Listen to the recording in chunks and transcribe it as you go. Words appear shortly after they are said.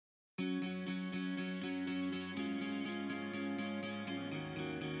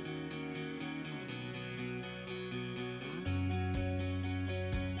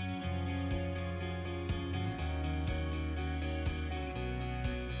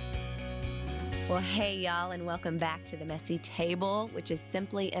Well, hey, y'all, and welcome back to the Messy Table, which is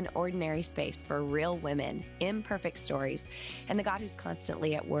simply an ordinary space for real women, imperfect stories, and the God who's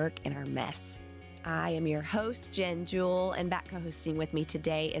constantly at work in our mess. I am your host, Jen Jewell, and back co-hosting with me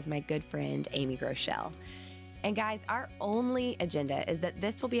today is my good friend, Amy Groeschel. And guys, our only agenda is that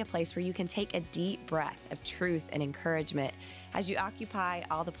this will be a place where you can take a deep breath of truth and encouragement as you occupy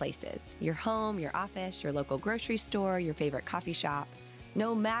all the places, your home, your office, your local grocery store, your favorite coffee shop.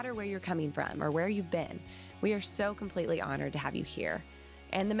 No matter where you're coming from or where you've been, we are so completely honored to have you here.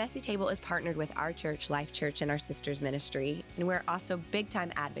 And the Messy Table is partnered with our church, Life Church, and our sisters ministry. And we're also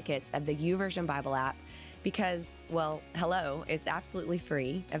big-time advocates of the YouVersion Bible app because, well, hello, it's absolutely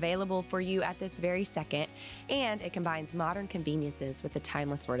free, available for you at this very second, and it combines modern conveniences with the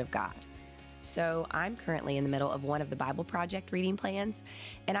timeless Word of God. So I'm currently in the middle of one of the Bible Project reading plans,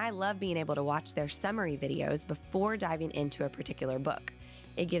 and I love being able to watch their summary videos before diving into a particular book.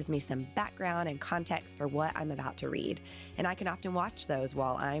 It gives me some background and context for what I'm about to read, and I can often watch those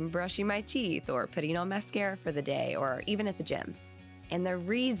while I'm brushing my teeth or putting on mascara for the day or even at the gym. And the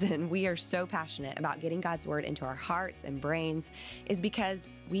reason we are so passionate about getting God's Word into our hearts and brains is because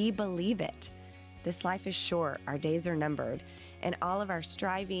we believe it. This life is short, our days are numbered, and all of our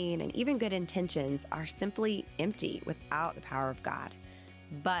striving and even good intentions are simply empty without the power of God.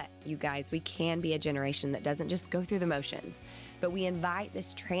 But, you guys, we can be a generation that doesn't just go through the motions, but we invite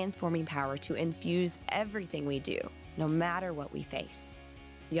this transforming power to infuse everything we do, no matter what we face.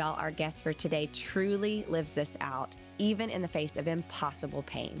 Y'all, our guest for today truly lives this out, even in the face of impossible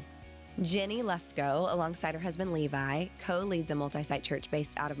pain. Jennie, Lusko, alongside her husband Levi, co-leads a multi-site church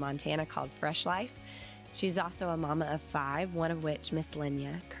based out of Montana called Fresh Life. She's also a mama of 5, one of which, Miss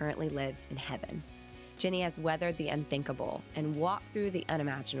Linya, currently lives in heaven. Jennie has weathered the unthinkable and walked through the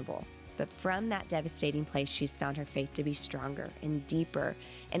unimaginable. But from that devastating place, she's found her faith to be stronger and deeper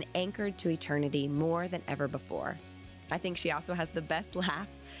and anchored to eternity more than ever before. I think she also has the best laugh,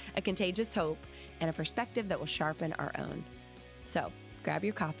 a contagious hope, and a perspective that will sharpen our own. So grab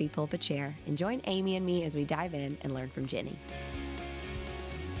your coffee, pull up a chair, and join Amy and me as we dive in and learn from Jennie.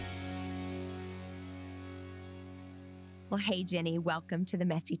 Well, hey, Jennie, welcome to the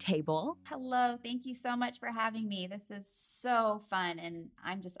Messy Table. Hello. Thank you so much for having me. This is so fun, and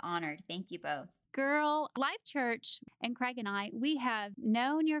I'm just honored. Thank you both. Girl, Life Church and Craig and I, we have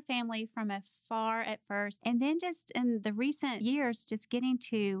known your family from afar at first. And then just in the recent years, just getting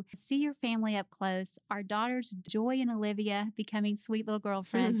to see your family up close, our daughters, Joy and Olivia, becoming sweet little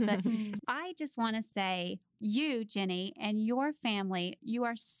girlfriends. But I just want to say, you, Jennie, and your family, you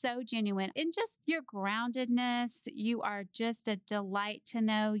are so genuine in just your groundedness. You are just a delight to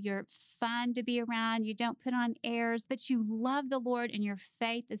know. You're fun to be around. You don't put on airs, but you love the Lord and your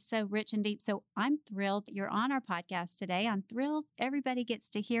faith is so rich and deep. So I'm thrilled you're on our podcast today. I'm thrilled everybody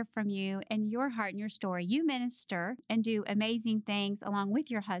gets to hear from you and your heart and your story. You minister and do amazing things along with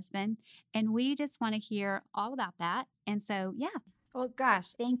your husband, and we just want to hear all about that. And so, yeah. Well,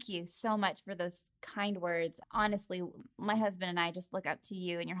 gosh, thank you so much for those kind words. Honestly, my husband and I just look up to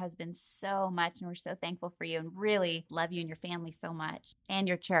you and your husband so much, and we're so thankful for you and really love you and your family so much and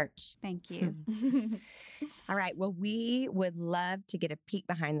your church. Thank you. All right. Well, we would love to get a peek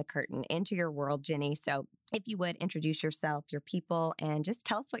behind the curtain into your world, Jennie. So if you would introduce yourself, your people, and just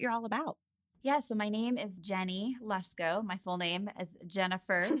tell us what you're all about. Yeah, so my name is Jennie Lusko. My full name is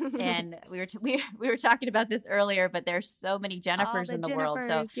Jennifer, and we were talking about this earlier, but there's so many Jennifers in the world.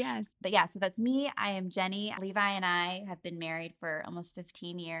 So yes. But yeah, so that's me. I am Jennie. Levi and I have been married for almost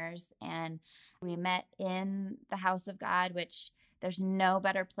 15 years, and we met in the house of God, which there's no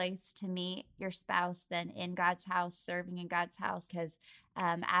better place to meet your spouse than in God's house, serving in God's house, because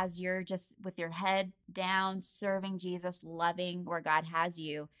as you're just with your head down, serving Jesus, loving where God has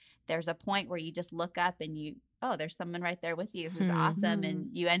you, there's a point where you just look up and there's someone right there with you who's awesome, and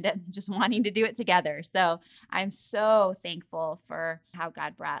you end up just wanting to do it together. So I'm so thankful for how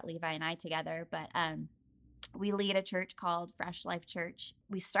God brought Levi and I together. But we lead a church called Fresh Life Church.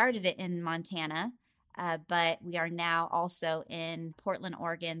 We started it in Montana, but we are now also in Portland,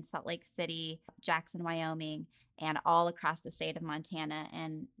 Oregon, Salt Lake City, Jackson, Wyoming, and all across the state of Montana.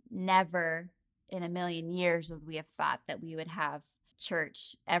 And never in a million years would we have thought that we would have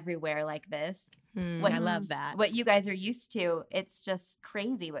church everywhere like this. I love that. What you guys are used to, it's just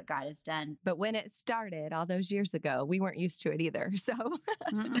crazy what God has done. But when it started all those years ago, we weren't used to it either. So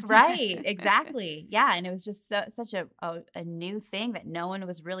Right, exactly. Yeah, and it was just such a new thing that no one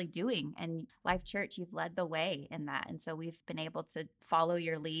was really doing. And Life Church, you've led the way in that. And so we've been able to follow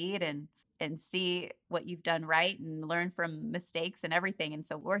your lead, and and see what you've done right and learn from mistakes and everything. And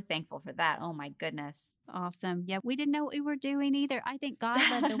so we're thankful for that. Oh my goodness. Awesome. Yeah, we didn't know what we were doing either. I think God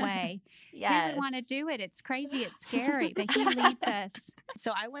led the way. Yes. Who would want to do it? It's crazy. It's scary, but He leads us.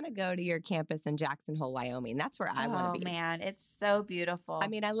 So I want to go to your campus in Jackson Hole, Wyoming. That's where I want to be. Oh man, it's so beautiful. I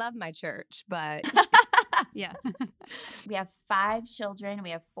mean, I love my church, but Yeah. We have 5 children.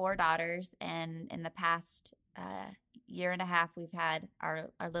 We have 4 daughters. And in the past year and a half, we've had our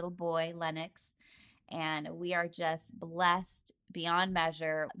little boy, Lennox. And we are just blessed beyond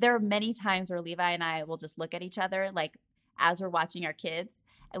measure. There are many times where Levi and I will just look at each other, like as we're watching our kids,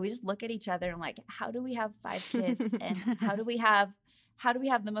 and we just look at each other and like, how do we have 5 kids? And how do we have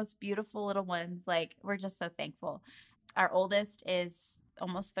the most beautiful little ones? Like, we're just so thankful. Our oldest is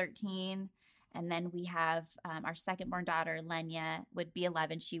almost 13. And then we have our second-born daughter, Lenya, would be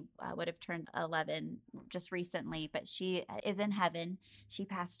 11. She would have turned 11 just recently, but she is in heaven. She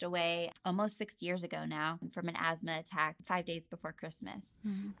passed away almost 6 years ago now from an asthma attack 5 days before Christmas.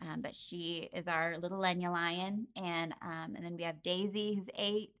 Mm-hmm. But she is our little Lenya lion. And then we have Daisy, who's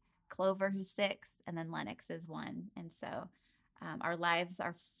 8, Clover, who's 6, and then Lennox is 1. And so our lives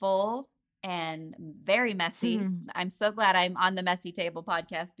are full and very messy. I'm so glad I'm on the Messy Table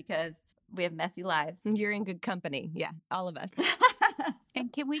podcast because we have messy lives. you're in good company. Yeah, all of us.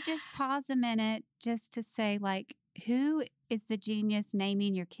 And can we just pause a minute just to say, like, who is the genius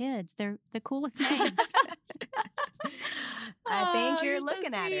naming your kids? They're the coolest names. I think Oh, you're so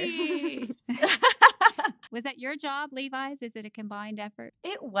looking at sweet. her. Was that your job, Levi's? Is it a combined effort?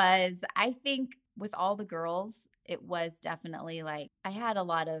 It was. I think with all the girls, it was definitely like I had a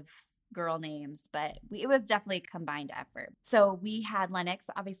lot of girl names, but it was definitely a combined effort. So we had Lennox,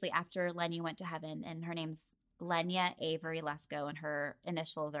 obviously, after Lenny went to heaven, and her name's Lenya Avery Lusko, and her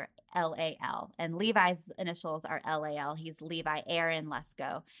initials are LAL. And Levi's initials are LAL. He's Levi Aaron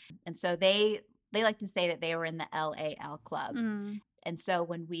Lusko. And so they like to say that they were in the LAL club. And so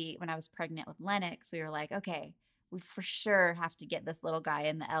when I was pregnant with Lennox, we were like, okay, we for sure have to get this little guy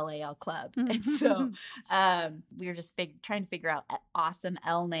in the LAL club. And so we were just trying to figure out awesome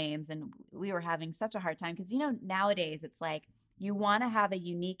L names. And we were having such a hard time because, nowadays it's like you want to have a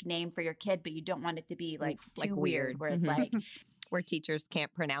unique name for your kid, but you don't want it to be like too weird where it's like where teachers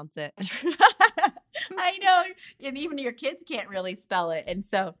can't pronounce it. I know. And even your kids can't really spell it. And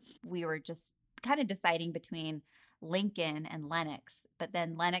so we were just kind of deciding between Lincoln and Lennox, but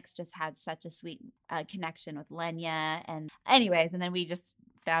then Lennox just had such a sweet connection with Lenya. And anyways, and then we just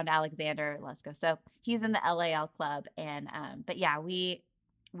found Alexander Lusko. So he's in the LAL club. And, but yeah, we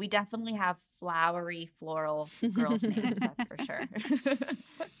definitely have flowery, floral girls' names, that's for sure.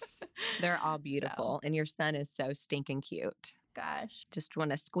 They're all beautiful. And your son is so stinking cute. Gosh. Just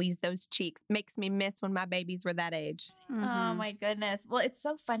want to squeeze those cheeks. Makes me miss when my babies were that age. Oh my goodness. Well, it's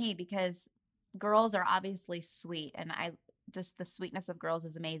so funny because girls are obviously sweet, and just the sweetness of girls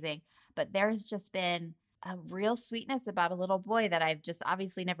is amazing. But there's just been a real sweetness about a little boy that I've just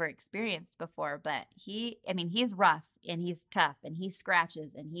obviously never experienced before. But he's rough and he's tough and he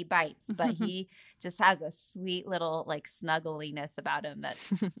scratches and he bites, but he just has a sweet little like snuggliness about him that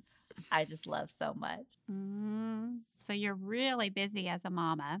I just love so much. So you're really busy as a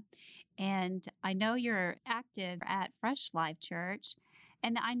mama, and I know you're active at Fresh Life Church.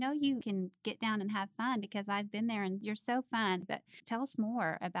 And I know you can get down and have fun because I've been there and you're so fun. But tell us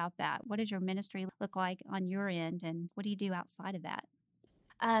more about that. What does your ministry look like on your end, and what do you do outside of that?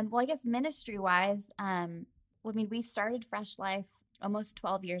 Well, I guess ministry-wise, we started Fresh Life almost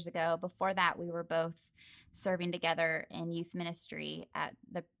 12 years ago. Before that, we were both serving together in youth ministry at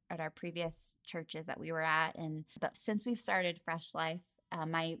our previous churches that we were at. But since we've started Fresh Life,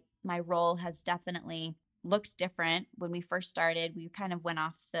 my role has definitely looked different. When we first started, we kind of went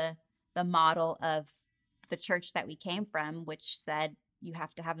off the model of the church that we came from, which said you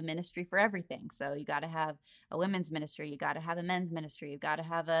have to have a ministry for everything. So you got to have a women's ministry, you got to have a men's ministry, you got to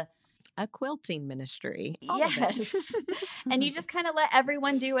have a quilting ministry. Yes. And you just kind of let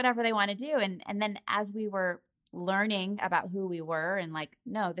everyone do whatever they want to do. And then as we were learning about who we were and like,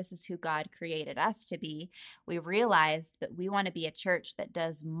 no, this is who God created us to be, we realized that we want to be a church that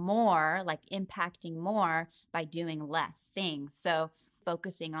does more, like impacting more by doing less things. So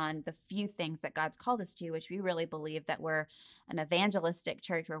focusing on the few things that God's called us to, which we really believe that we're an evangelistic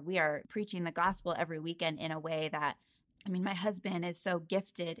church where we are preaching the gospel every weekend in a way that, my husband is so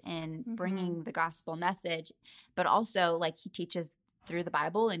gifted in bringing the gospel message, but also like he teaches through the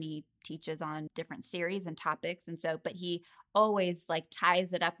Bible and he teaches on different series and topics. And so, but he always like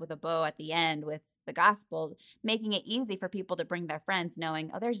ties it up with a bow at the end with the gospel, making it easy for people to bring their friends, knowing,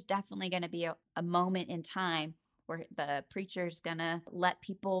 oh, there's definitely going to be a moment in time where the preacher's going to let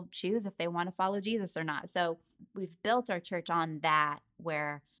people choose if they want to follow Jesus or not. So we've built our church on that,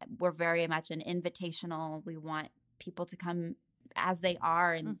 where we're very much an invitational. We want people to come as they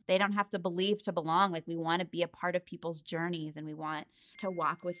are, and they don't have to believe to belong. Like, we want to be a part of people's journeys, and we want to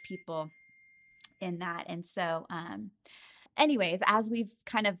walk with people in that. And so, anyways, as we've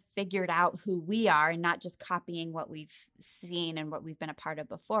kind of figured out who we are and not just copying what we've seen and what we've been a part of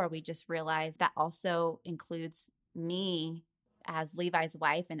before, we just realized that also includes me as Levi's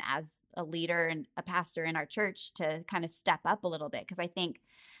wife and as a leader and a pastor in our church to kind of step up a little bit. Because I think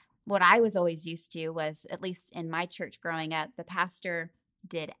what I was always used to was, at least in my church growing up, the pastor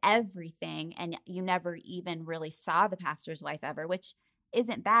did everything and you never even really saw the pastor's wife ever, which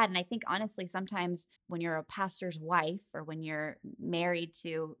isn't bad. And I think honestly, sometimes when you're a pastor's wife or when you're married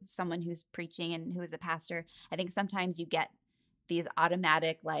to someone who's preaching and who is a pastor, I think sometimes you get these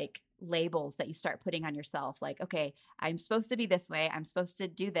automatic like labels that you start putting on yourself. Like, okay, I'm supposed to be this way. I'm supposed to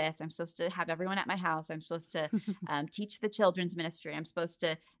do this. I'm supposed to have everyone at my house. I'm supposed to teach the children's ministry. I'm supposed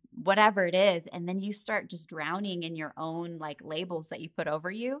to whatever it is. And then you start just drowning in your own like labels that you put over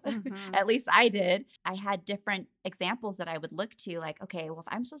you. At least I did. I had different examples that I would look to, like, okay, well,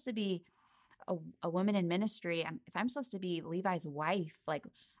 if I'm supposed to be a woman in ministry, if I'm supposed to be Levi's wife, like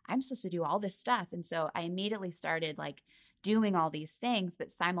I'm supposed to do all this stuff. And so I immediately started like doing all these things, but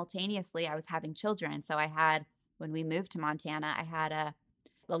simultaneously I was having children. So I had, when we moved to Montana, I had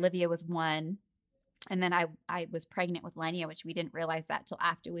Olivia was 1. And then I was pregnant with Lenia, which we didn't realize that till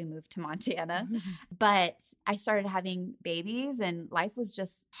after we moved to Montana. But I started having babies and life was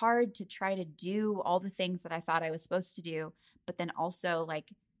just hard to try to do all the things that I thought I was supposed to do, but then also like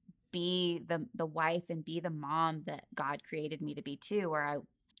be the wife and be the mom that God created me to be too, where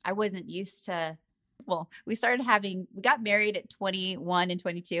I wasn't used to. Well, we got married at 21 and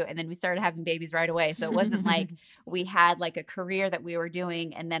 22, and then we started having babies right away. So it wasn't like we had like a career that we were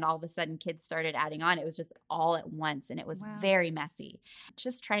doing, and then all of a sudden kids started adding on. It was just all at once, and it was very messy.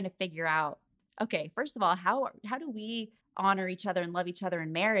 Just trying to figure out, okay, first of all, how do we honor each other and love each other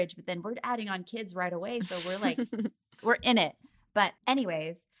in marriage? But then we're adding on kids right away. So we're like, we're in it. But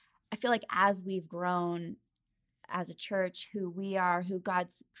anyways, I feel like as we've grown as a church, who we are, who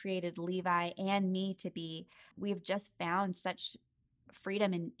God's created Levi and me to be, we've just found such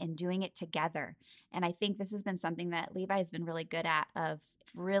freedom in doing it together. And I think this has been something that Levi has been really good at, of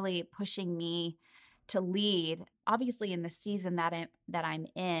really pushing me to lead, obviously in the season that I'm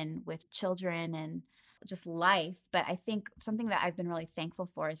in with children and just life. But I think something that I've been really thankful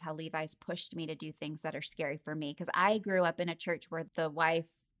for is how Levi's pushed me to do things that are scary for me. Because I grew up in a church where the wife,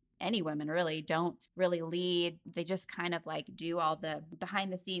 any women really, don't really lead. They just kind of like do all the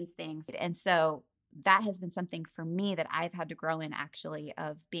behind the scenes things. And so that has been something for me that I've had to grow in, actually,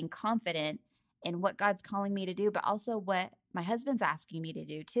 of being confident in what God's calling me to do, but also what my husband's asking me to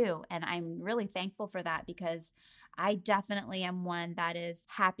do too. And I'm really thankful for that, because I definitely am one that is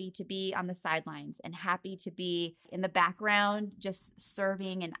happy to be on the sidelines and happy to be in the background, just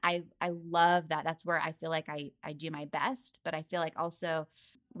serving. And I love that. That's where I feel like I do my best. But I feel like also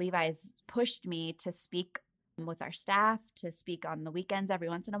Levi's pushed me to speak with our staff, to speak on the weekends every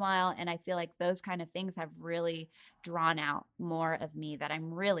once in a while. And I feel like those kind of things have really drawn out more of me that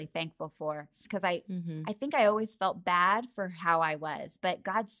I'm really thankful for, because I think I always felt bad for how I was, but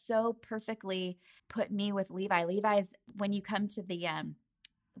God so perfectly put me with Levi. Levi's, when you come to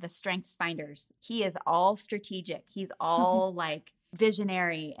the Strengths Finders, he is all strategic. He's all like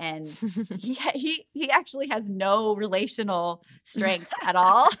visionary, and he actually has no relational strengths at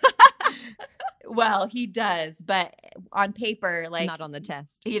all. Well, he does, but on paper, like, not on the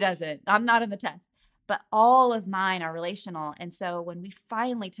test. He doesn't. I'm not on the test, but all of mine are relational. And so when we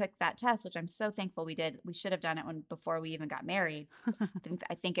finally took that test, which I'm so thankful we did, we should have done it before we even got married.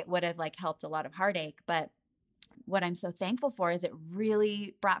 I think it would have like helped a lot of heartache. But what I'm so thankful for is it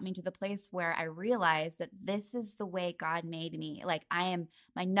really brought me to the place where I realized that this is the way God made me. Like,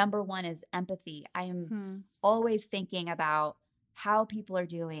 my number one is empathy. I am always thinking about how people are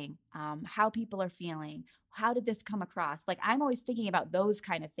doing, how people are feeling. How did this come across? Like, I'm always thinking about those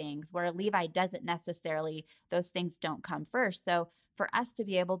kind of things, where Levi doesn't necessarily, those things don't come first. So for us to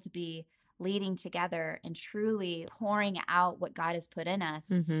be able to be leading together and truly pouring out what God has put in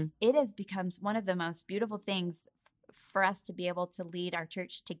us, it has become one of the most beautiful things for us to be able to lead our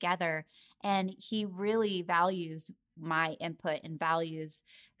church together. And he really values my input and values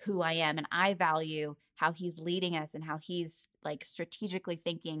who I am. And I value how he's leading us and how he's like strategically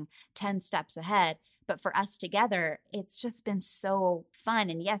thinking 10 steps ahead. But for us together, it's just been so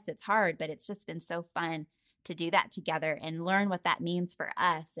fun. And yes, it's hard, but it's just been so fun to do that together and learn what that means for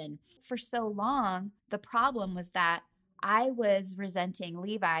us. And for so long, the problem was that I was resenting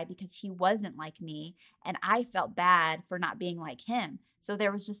Levi because he wasn't like me, and I felt bad for not being like him. So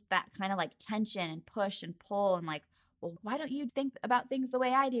there was just that kind of like tension and push and pull and like, well, why don't you think about things the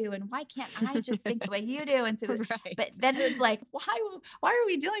way I do? And why can't I just think the way you do? And so, Right. but then it's like, why are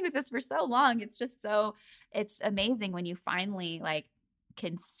we dealing with this for so long? It's just it's amazing when you finally like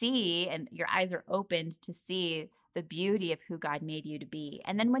can see and your eyes are opened to see the beauty of who God made you to be.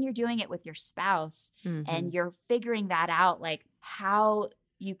 And then when you're doing it with your spouse and you're figuring that out, like how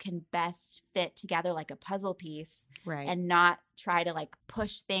you can best fit together like a puzzle piece, Right. and not try to like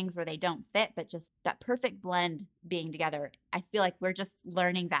push things where they don't fit, but just that perfect blend being together. I feel like we're just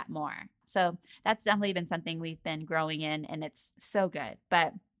learning that more. So that's definitely been something we've been growing in, and it's so good.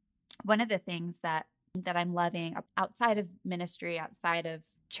 But one of the things that I'm loving outside of ministry, outside of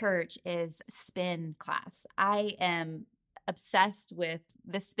church, is spin class. I am obsessed with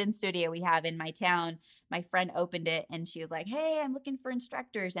the spin studio we have in my town. My friend opened it and she was like, "Hey, I'm looking for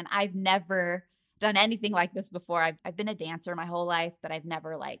instructors." And I've never done anything like this before. I've been a dancer my whole life, but I've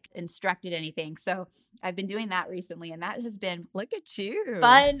never like instructed anything. So I've been doing that recently, and that has been Look at you.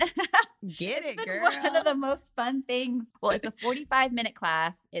 fun. Get it, It's been girl. one of the most fun things. Well, it's a 45-minute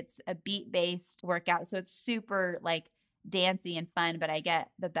class. It's a beat-based workout, so it's super like dancey and fun, but I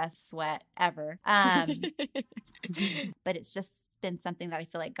get the best sweat ever. But it's just been something that I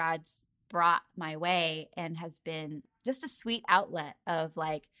feel like God's brought my way and has been just a sweet outlet of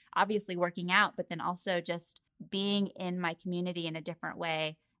like obviously working out, but then also just being in my community in a different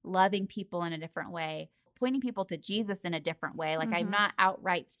way, loving people in a different way, pointing people to Jesus in a different way. Like I'm not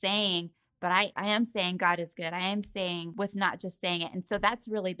outright saying, but I am saying God is good. I am saying with not just saying it. And so that's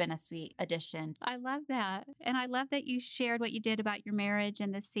really been a sweet addition. I love that. And I love that you shared what you did about your marriage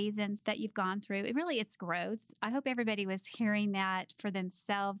and the seasons that you've gone through. It's growth. I hope everybody was hearing that for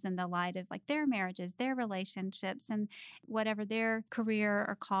themselves in the light of like their marriages, their relationships, and whatever their career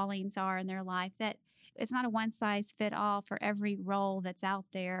or callings are in their life, that it's not a one size fit all for every role that's out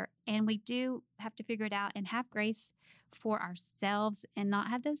there. And we do have to figure it out and have grace for ourselves and not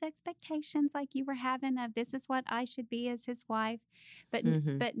have those expectations like you were having of this is what I should be as his wife, but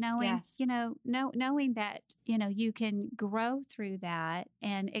but knowing Yes. knowing that you can grow through that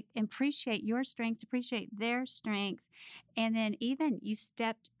and appreciate your strengths, appreciate their strengths, and then even you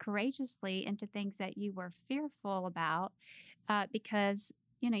stepped courageously into things that you were fearful about because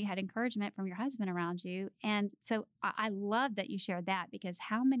you had encouragement from your husband around you. And so I love that you shared that, because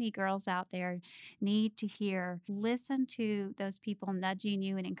how many girls out there need to listen to those people nudging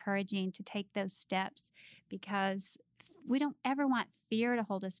you and encouraging to take those steps, because we don't ever want fear to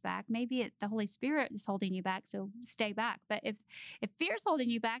hold us back. Maybe the Holy Spirit is holding you back, so stay back. But if fear's holding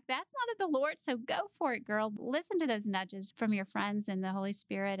you back, that's not of the Lord, so go for it, girl. Listen to those nudges from your friends and the Holy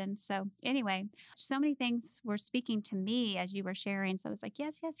Spirit. And so anyway, so many things were speaking to me as you were sharing. So I was like,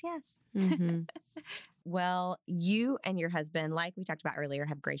 yes, yes, yes. Well, you and your husband, like we talked about earlier,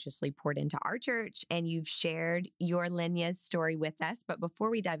 have graciously poured into our church, and you've shared your Lenya's story with us. But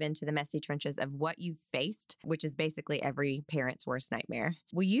before we dive into the messy trenches of what you've faced, which is basically every parent's worst nightmare,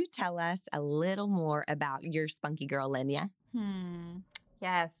 will you tell us a little more about your spunky girl, Lenya?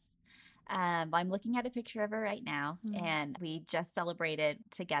 Yes. I'm looking at a picture of her right now, and we just celebrated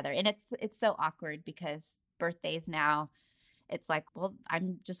together. And it's so awkward because birthdays now, it's like, well, I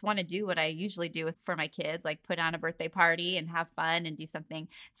just want to do what I usually do for my kids, like put on a birthday party and have fun and do something.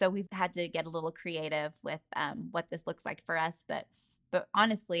 So we've had to get a little creative with what this looks like for us. But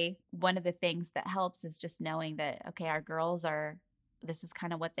honestly, one of the things that helps is just knowing that, okay, our girls this is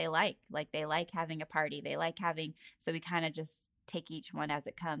kind of what they like. Like they like having a party. They like so we kind of just take each one as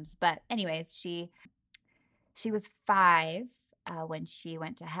it comes. But anyways, she was 5 when she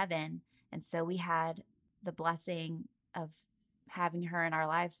went to heaven. And so we had the blessing of having her in our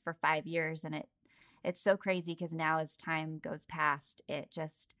lives for 5 years. And it's so crazy because now as time goes past, it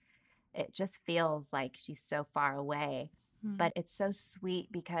just feels like she's so far away. But it's so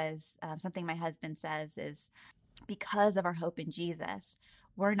sweet because something my husband says is, because of our hope in Jesus,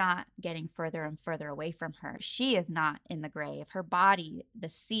 we're not getting further and further away from her. She is not in the grave. Her body, the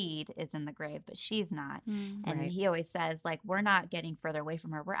seed, is in the grave, but she's not. And Right. he always says, like, we're not getting further away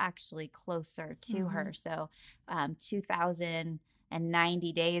from her. We're actually closer to her. So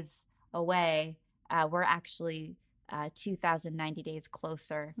 2,090 days away, we're actually 2,090 days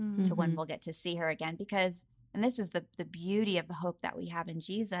closer to when we'll get to see her again. Because, and this is the beauty of the hope that we have in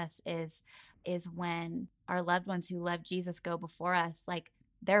Jesus, is when our loved ones who love Jesus go before us, like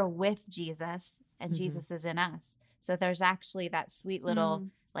they're with Jesus and Jesus is in us. So there's actually that sweet little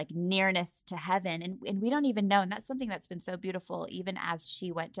like nearness to heaven. And we don't even know. And that's something that's been so beautiful, even as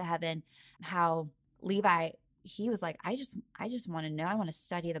she went to heaven, how Levi, he was like, I just want to know. I want to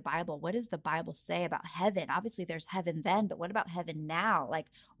study the Bible. What does the Bible say about heaven? Obviously there's heaven then, but what about heaven now? Like,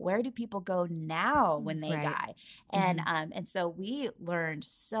 where do people go now when they die? And so we learned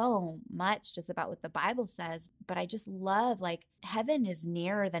so much just about what the Bible says, but I just love, like, heaven is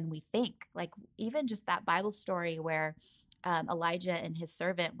nearer than we think. Like, even just that Bible story where Elijah and his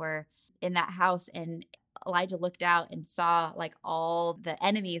servant were in that house, and Elijah looked out and saw like all the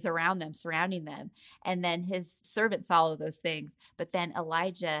enemies around them, surrounding them. And then his servant saw all of those things. But then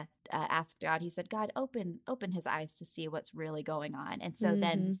Elijah asked God, he said, God, open his eyes to see what's really going on. And so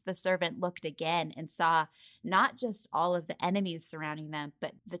then the servant looked again and saw not just all of the enemies surrounding them,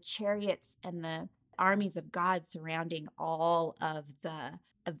 but the chariots and the armies of God surrounding all of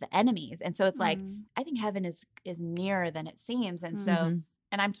the enemies. And so it's like, I think heaven is nearer than it seems. And so,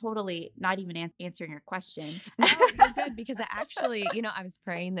 and I'm totally not even answering your question. No, you're good, because I actually, I was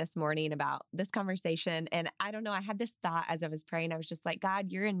praying this morning about this conversation, and I don't know, I had this thought as I was praying. I was just like,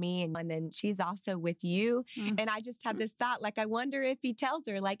 God, you're in me, and then she's also with you. And I just had this thought, like, I wonder if he tells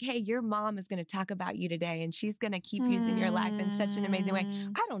her, like, hey, your mom is going to talk about you today, and she's going to keep using your life in such an amazing way.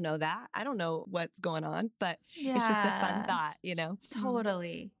 I don't know that. I don't know what's going on, but it's just a fun thought,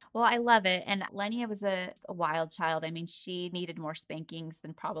 Totally. Well, I love it. And Lenia was a wild child. I mean, she needed more spankings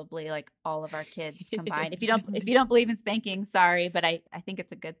than probably like all of our kids combined. If you don't believe in spanking, sorry, but I think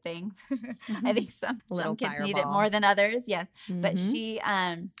it's a good thing. I think some kids need it more than others. Yes. But she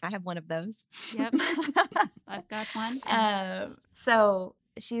I have one of those. Yep. I've got one. So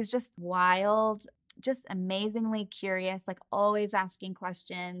she's just wild, just amazingly curious, like always asking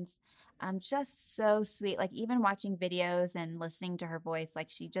questions. Just so sweet. Like, even watching videos and listening to her voice, like,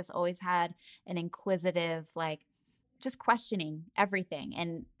 she just always had an inquisitive, like, just questioning everything.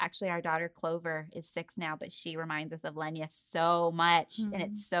 And actually, our daughter Clover is 6 now, but she reminds us of Lenia so much, and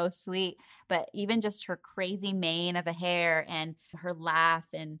it's so sweet. But even just her crazy mane of a hair and her laugh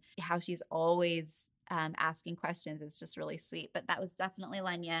and how she's always asking questions is just really sweet. But that was definitely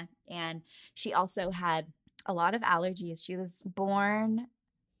Lenia. And she also had a lot of allergies. She was born,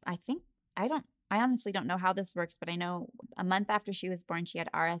 I honestly don't know how this works, but I know a month after she was born, she had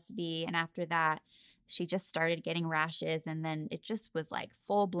RSV. And after that, she just started getting rashes. And then it just was like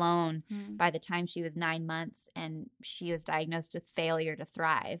full blown by the time she was 9 months. And she was diagnosed with failure to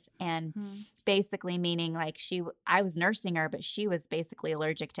thrive. And basically meaning like I was nursing her, but she was basically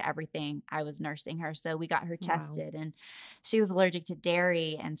allergic to everything I was nursing her. So we got her tested, and she was allergic to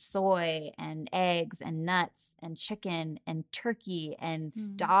dairy and soy and eggs and nuts and chicken and turkey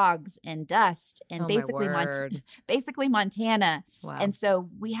and dogs and dust and basically Montana. Wow. And so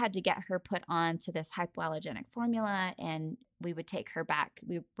we had to get her put on to this hypoallergenic formula, and we would take her back.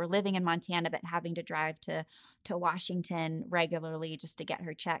 We were living in Montana, but having to drive to Washington regularly just to get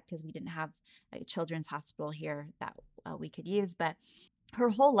her checked, because we didn't have a children's hospital here that we could use. But her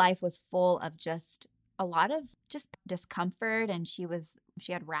whole life was full of just a lot of just discomfort, and she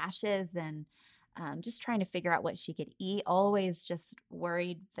had rashes and just trying to figure out what she could eat, always just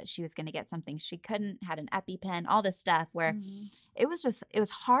worried that she was going to get something she couldn't, had an EpiPen, all this stuff where it was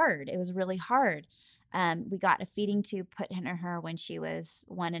hard. It was really hard. We got a feeding tube put in her when she was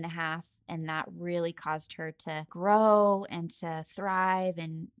 1.5, and that really caused her to grow and to thrive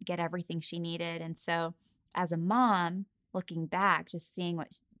and get everything she needed. And so as a mom, looking back, just seeing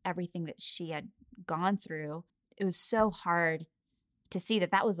everything that she had gone through, it was so hard to see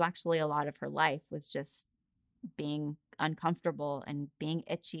that was actually a lot of her life, was just being uncomfortable and being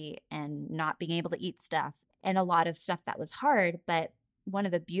itchy and not being able to eat stuff, and a lot of stuff that was hard. But one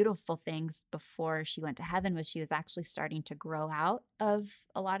of the beautiful things before she went to heaven was she was actually starting to grow out of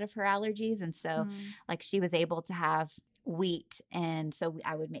a lot of her allergies. And so like, she was able to have wheat. And so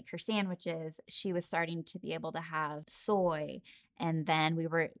I would make her sandwiches. She was starting to be able to have soy. And then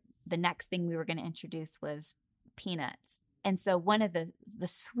the next thing we were going to introduce was peanuts. And so one of the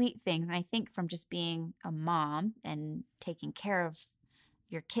sweet things, and I think from just being a mom and taking care of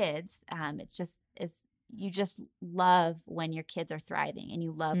your kids, you just love when your kids are thriving, and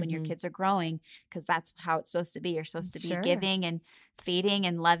you love when your kids are growing, because that's how it's supposed to be. You're supposed to be giving and feeding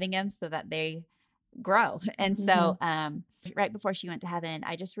and loving them so that they grow. And so right before she went to heaven,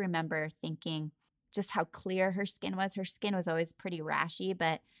 I just remember thinking just how clear her skin was. Her skin was always pretty rashy,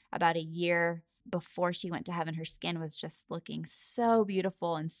 but about a year before she went to heaven, her skin was just looking so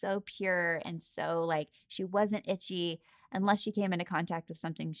beautiful and so pure, and so like, she wasn't itchy unless she came into contact with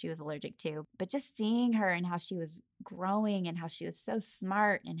something she was allergic to. But just seeing her and how she was growing, and how she was so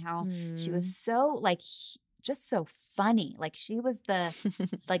smart, and how she was so like just so funny. Like she was the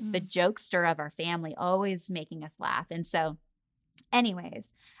jokester of our family, always making us laugh. And so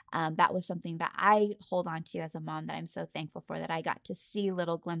anyways, that was something that I hold on to as a mom that I'm so thankful for, that I got to see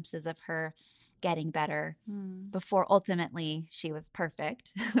little glimpses of her getting better before ultimately she was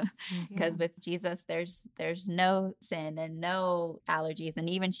perfect. Because with Jesus, there's no sin and no allergies. And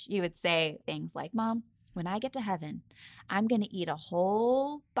even she would say things like, Mom, when I get to heaven, I'm going to eat a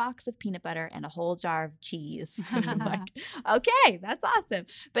whole box of peanut butter and a whole jar of cheese. I'm like, okay, that's awesome.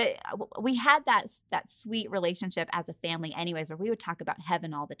 But we had that sweet relationship as a family anyways, where we would talk about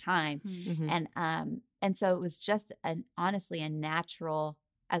heaven all the time. And so it was just honestly a natural,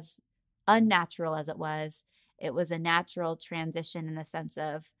 as unnatural as it was a natural transition in the sense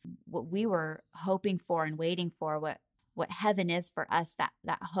of what we were hoping for and waiting for, what heaven is for us,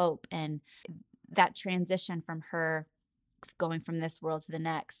 that hope. And that transition from her going from this world to the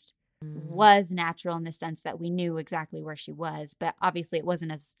next was natural in the sense that we knew exactly where she was. But obviously it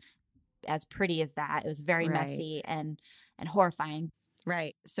wasn't as pretty as that. It was very messy and horrifying.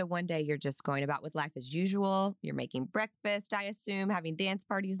 Right. So one day you're just going about with life as usual. You're making breakfast, I assume, having dance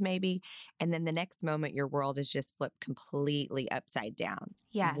parties maybe. And then the next moment your world is just flipped completely upside down.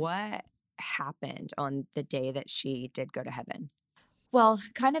 Yes. What happened on the day that she did go to heaven? Well,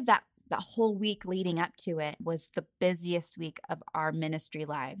 kind of that whole week leading up to it was the busiest week of our ministry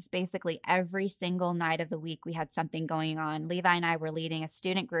lives. Basically, every single night of the week, we had something going on. Levi and I were leading a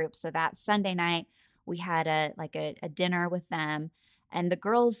student group. So that Sunday night, we had a dinner with them. And the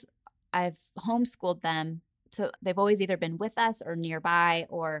girls, I've homeschooled them. So they've always either been with us or nearby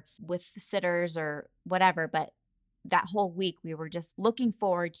or with sitters or whatever. But that whole week, we were just looking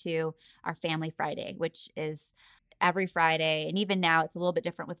forward to our Family Friday, which is every Friday. And even now it's a little bit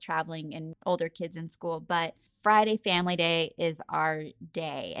different with traveling and older kids in school, but Friday Family Day is our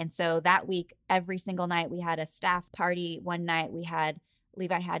day. And so that week, every single night we had a staff party. One night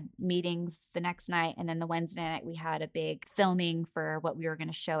Levi had meetings the next night. And then the Wednesday night we had a big filming for what we were going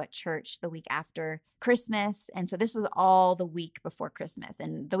to show at church the week after Christmas. And so this was all the week before Christmas.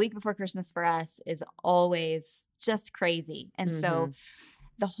 And the week before Christmas for us is always just crazy. And so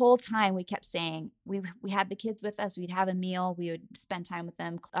the whole time we kept saying, we had the kids with us, we'd have a meal, we would spend time with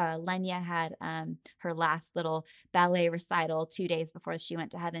them. Lenya had her last little ballet recital 2 days before she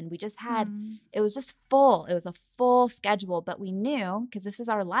went to heaven. We just had, it was just full. It was a full schedule, but we knew, because this is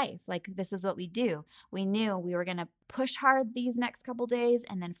our life, like this is what we do. We knew we were going to push hard these next couple days,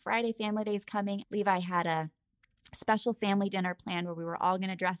 and then Friday Family Day is coming. Levi had a special family dinner plan where we were all going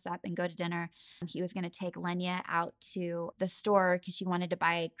to dress up and go to dinner. He was going to take Lenya out to the store because she wanted to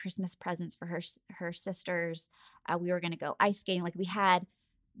buy Christmas presents for her sisters. We were going to go ice skating. Like we had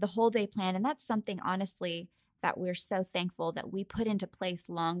the whole day planned. And that's something, honestly, that we're so thankful that we put into place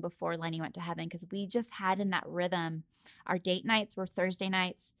long before Lenya went to heaven, because we just had in that rhythm. Our date nights were Thursday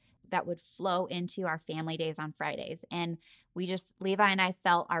nights that would flow into our family days on Fridays. And Levi and I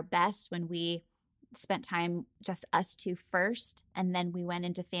felt our best when we spent time just us two first, and then we went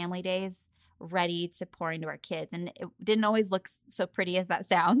into family days ready to pour into our kids. And it didn't always look so pretty as that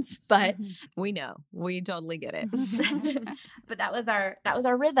sounds, but we know, we totally get it. But that was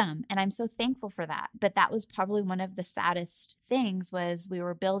our rhythm, and I'm so thankful for that. But that was probably one of the saddest things, was we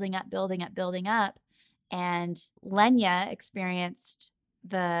were building up, and Lenya experienced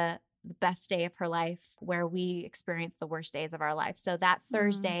the best day of her life, where we experienced the worst days of our life. So that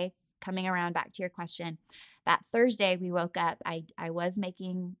Thursday, coming around back to your question, that Thursday we woke up. I was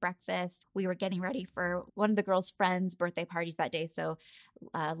making breakfast. We were getting ready for one of the girls' friends' birthday parties that day. So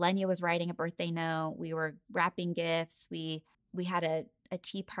Lenya was writing a birthday note. We were wrapping gifts. We had a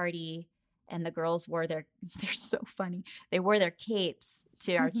tea party, and the girls wore they're so funny. They wore their capes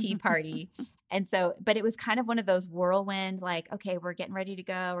to our tea party. And so, but it was kind of one of those whirlwind, like, okay, we're getting ready to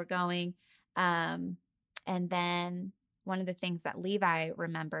go. We're going. And then one of the things that Levi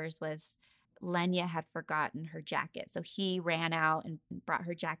remembers was Lenya had forgotten her jacket. So he ran out and brought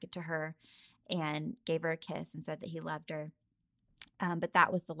her jacket to her and gave her a kiss and said that he loved her. But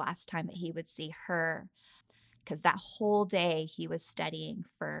that was the last time that he would see her, because that whole day he was studying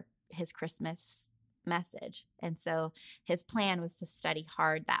for his Christmas message. And so his plan was to study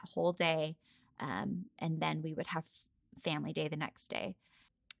hard that whole day. And then we would have family day the next day.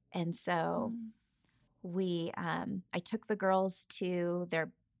 And so I took the girls to their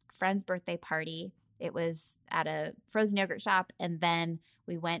friend's birthday party. It was at a frozen yogurt shop. And then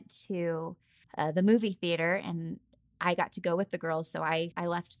we went to the movie theater, and I got to go with the girls. So I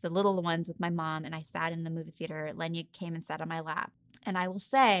left the little ones with my mom, and I sat in the movie theater. Lenya came and sat on my lap. And I will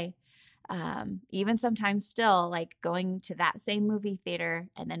say, even sometimes still like going to that same movie theater.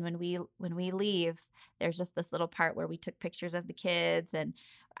 And then when we leave, there's just this little part where we took pictures of the kids, and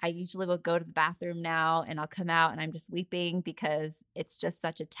I usually will go to the bathroom now and I'll come out and I'm just weeping because it's just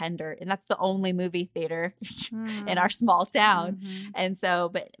such a tender, and that's the only movie theater in our small town. Mm-hmm. And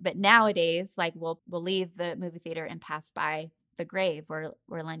so, but nowadays, like we'll leave the movie theater and pass by the grave where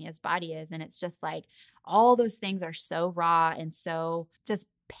Lenya's body is. And it's just like all those things are so raw and so just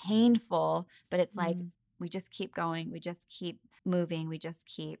painful, but it's like we just keep going, we just keep moving, we just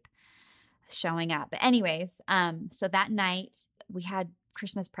keep showing up. But anyways, so that night we had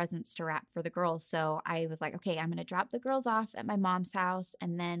Christmas presents to wrap for the girls. So I was like, okay, I'm going to drop the girls off at my mom's house,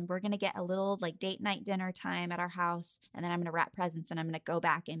 and then we're going to get a little like date night dinner time at our house, and then I'm going to wrap presents and I'm going to go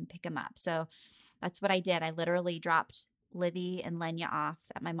back and pick them up. So that's what I did. I literally dropped Livy and Lenya off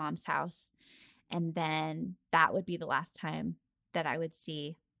at my mom's house, and then that would be the last time that I would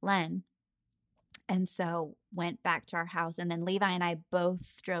see Len. And so went back to our house, and then Levi and I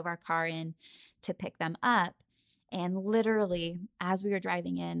both drove our car in to pick them up. And literally, as we were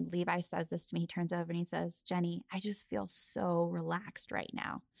driving in, Levi says this to me. He turns over and he says, Jennie, I just feel so relaxed right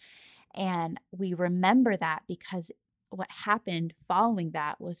now. And we remember that because what happened following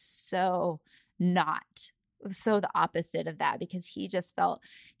that was so the opposite of that, because he just felt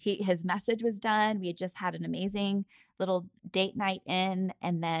his message was done. We had just had an amazing little date night in,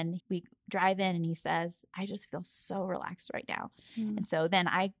 and then we drive in and he says, I just feel so relaxed right now. And so then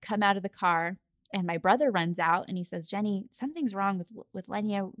I come out of the car and my brother runs out and he says, Jennie, something's wrong with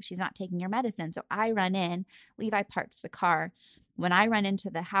Lenya. She's not taking her medicine. So I run in, Levi parks the car. When I run into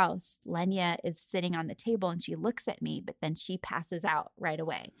the house, Lenya is sitting on the table and she looks at me, but then she passes out right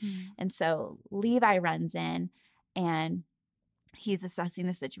away. And so Levi runs in and he's assessing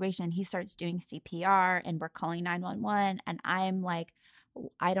the situation. He starts doing CPR and we're calling 911. And I'm like,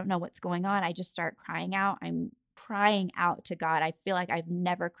 I don't know what's going on. I just start crying out. I'm crying out to God. I feel like I've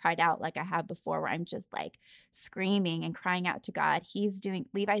never cried out like I have before, where I'm just like screaming and crying out to God. Levi's doing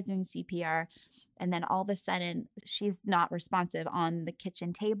CPR. And then all of a sudden, she's not responsive on the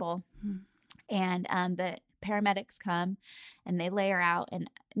kitchen table. And the paramedics come and they lay her out. And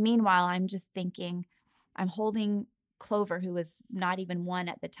meanwhile, I'm just thinking, I'm holding Clover, who was not even 1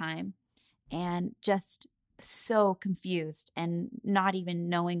 at the time, and just so confused and not even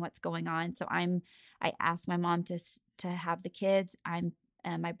knowing what's going on. So I asked my mom to have the kids.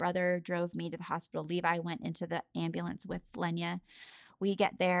 My brother drove me to the hospital. Levi went into the ambulance with Lenya. We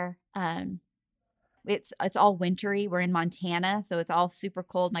get there. It's all wintry. We're in Montana, so it's all super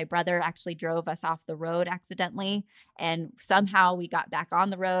cold. My brother actually drove us off the road accidentally, and somehow we got back on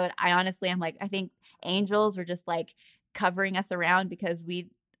the road. I'm like, I think angels were just like covering us around because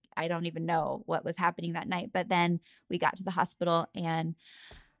I don't even know what was happening that night. But then we got to the hospital and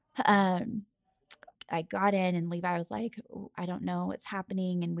I got in and Levi was like, I don't know what's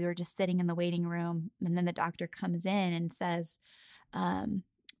happening. And we were just sitting in the waiting room. And then the doctor comes in and says,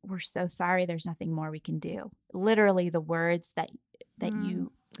 we're so sorry. There's nothing more we can do. Literally the words that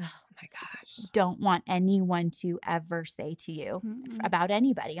you Oh my gosh. don't want anyone to ever say to you about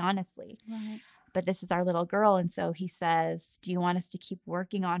anybody, honestly. Right. But this is our little girl. And so he says, do you want us to keep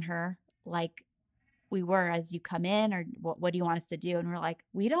working on her like we were as you come in, or what do you want us to do? And we're like,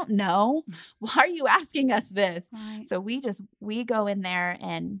 we don't know. Why are you asking us this? Right. So we go in there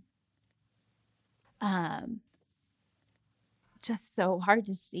and just so hard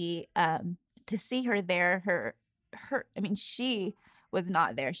to see her there. Her I mean, she was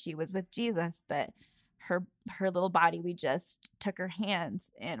not there. She was with Jesus, but her little body, we just took her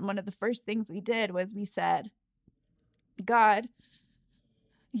hands. And one of the first things we did was we said, God,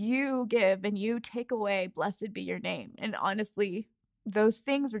 you give and you take away, blessed be your name. And honestly, those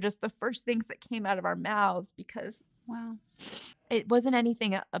things were just the first things that came out of our mouths, because Wow. it wasn't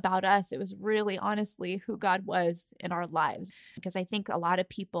anything about us. It was really honestly who God was in our lives. Because I think a lot of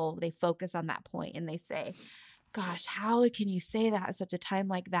people, they focus on that point and they say, gosh, how can you say that at such a time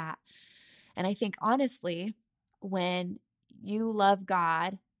like that? And I think honestly, when you love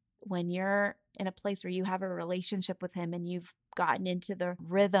God, when you're in a place where you have a relationship with him and you've gotten into the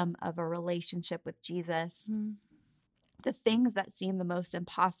rhythm of a relationship with Jesus, the things that seem the most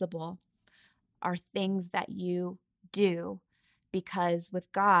impossible are things that you do, because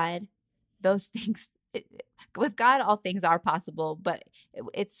with God, those things, with God, all things are possible. But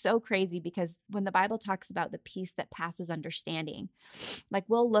it's so crazy because when the Bible talks about the peace that passes understanding, like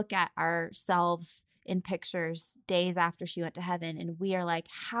we'll look at ourselves in pictures days after she went to heaven and we are like,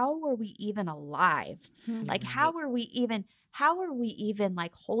 how were we even alive? Like, how are we even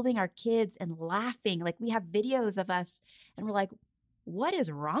like holding our kids and laughing? Like we have videos of us and we're like, what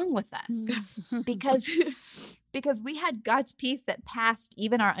is wrong with us? because we had God's peace that passed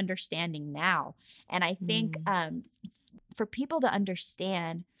even our understanding now. And I think for people to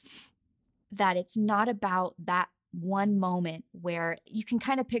understand that it's not about that one moment where you can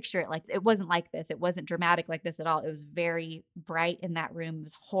kind of picture it, like it wasn't like this. It wasn't dramatic like this at all. It was very bright in that room. It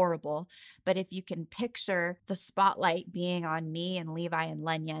was horrible. But if you can picture the spotlight being on me and Levi and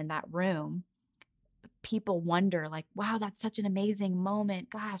Lenya in that room, people wonder like, wow, that's such an amazing moment.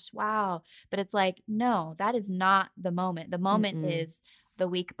 Gosh, wow. But it's like, no, that is not the moment. The moment is the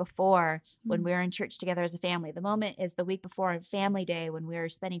week before when we were in church together as a family. The moment is the week before on family day when we were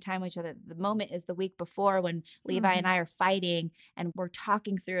spending time with each other. The moment is the week before when Levi and I are fighting and we're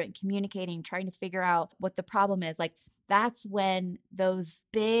talking through it and communicating, trying to figure out what the problem is. Like, that's when those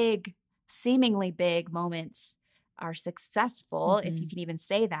big, seemingly big moments are successful, if you can even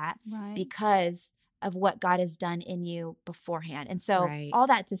say that, because of what God has done in you beforehand. And so all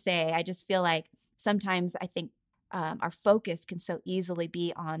that to say, I just feel like sometimes I think our focus can so easily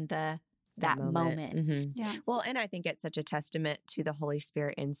be on that moment. Yeah. Well, and I think it's such a testament to the Holy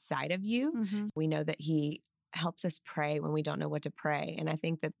Spirit inside of you. We know that He helps us pray when we don't know what to pray. And I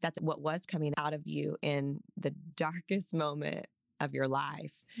think that that's what was coming out of you in the darkest moment of your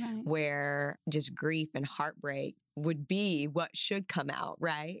life, where just grief and heartbreak would be what should come out,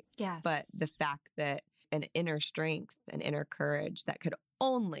 right? Yes. But the fact that an inner strength, an inner courage that could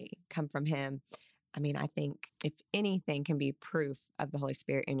only come from Him, I mean, I think if anything can be proof of the Holy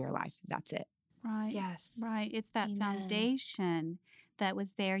Spirit in your life, that's it. Right. Yes. Right. It's that foundation that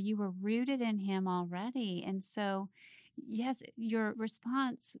was there. You were rooted in Him already. And so, yes, your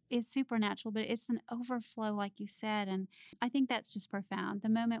response is supernatural, but it's an overflow, like you said. And I think that's just profound. The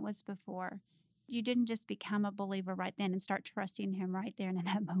moment was before. You didn't just become a believer right then and start trusting Him right there and in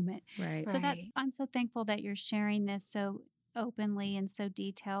that moment. Right. So I'm so thankful that you're sharing this so openly and so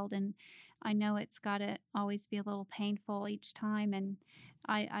detailed. And I know it's got to always be a little painful each time. And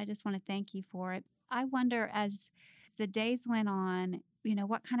I just want to thank you for it. I wonder, as the days went on,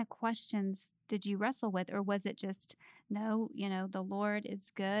 what kind of questions did you wrestle with? Or was it just, no, the Lord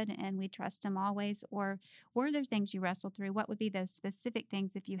is good and we trust Him always? Or were there things you wrestled through? What would be those specific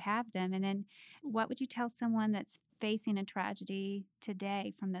things if you have them? And then what would you tell someone that's facing a tragedy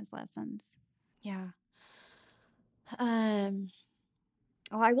today from those lessons? Yeah. I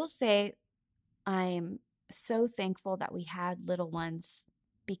will say I'm so thankful that we had little ones,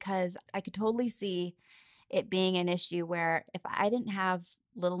 because I could totally see it being an issue where if I didn't have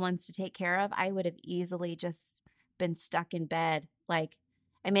little ones to take care of, I would have easily just been stuck in bed. Like,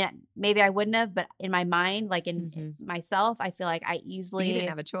 I mean, maybe I wouldn't have, but in my mind, like in myself, I feel like I easily... You didn't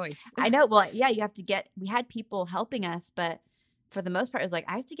have a choice. I know. Well, yeah, we had people helping us, but for the most part, it was like,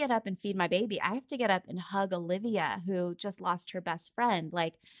 I have to get up and feed my baby. I have to get up and hug Olivia, who just lost her best friend.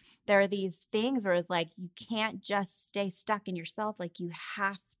 Like, there are these things where it's like, you can't just stay stuck in yourself. Like, you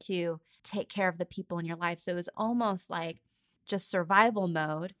have to take care of the people in your life. So it was almost like just survival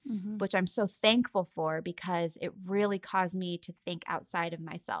mode, which I'm so thankful for, because it really caused me to think outside of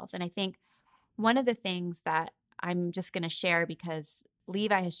myself. And I think one of the things that I'm just going to share, because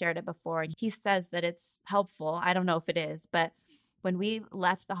Levi has shared it before and he says that it's helpful. I don't know if it is, but when we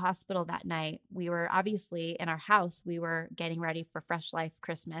left the hospital that night, we were obviously in our house. We were getting ready for Fresh Life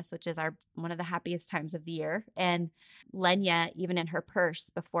Christmas, which is one of the happiest times of the year. And Lenya, even in her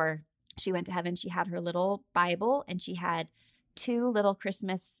purse before she went to heaven, she had her little Bible and she had 2 little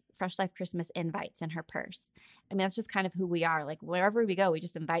Fresh Life Christmas invites in her purse. I mean, that's just kind of who we are. Like, wherever we go, we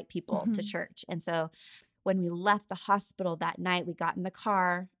just invite people to church. And so when we left the hospital that night, we got in the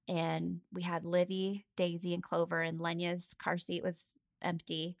car and we had Livy, Daisy, and Clover, and Lenya's car seat was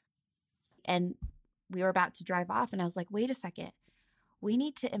empty. And we were about to drive off. And I was like, wait a second. We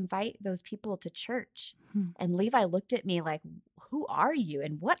need to invite those people to church. And Levi looked at me like, who are you?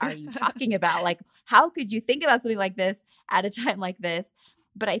 And what are you talking about? Like, how could you think about something like this at a time like this?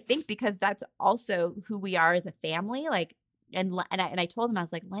 But I think because that's also who we are as a family, like, and I told him, I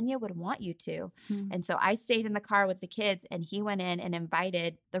was like, Lenya would want you to. And so I stayed in the car with the kids and he went in and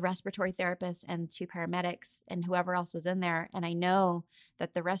invited the respiratory therapist and 2 paramedics and whoever else was in there. And I know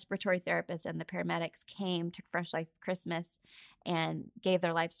that the respiratory therapist and the paramedics came to Fresh Life Christmas and gave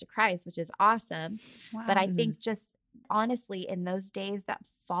their lives to Christ, which is awesome. Wow. But I think just honestly, in those days that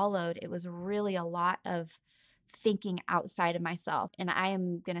followed, it was really a lot of thinking outside of myself. And I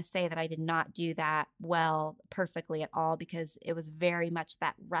am going to say that I did not do that well, perfectly at all, because it was very much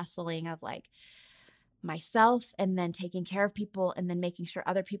that wrestling of like myself and then taking care of people and then making sure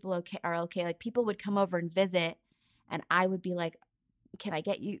other people are okay. Like, people would come over and visit and I would be like, can I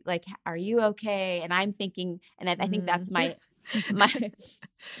get you, like, are you okay? And I'm thinking, and I think that's my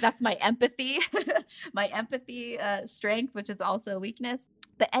that's my empathy, my empathy strength, which is also a weakness.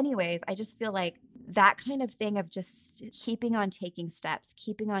 But anyways, I just feel like that kind of thing of just keeping on taking steps,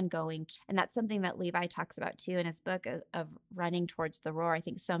 keeping on going. And that's something that Levi talks about too in his book of running towards the roar. I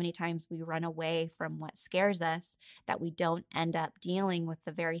think so many times we run away from what scares us that we don't end up dealing with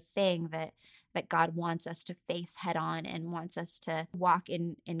the very thing that God wants us to face head on and wants us to walk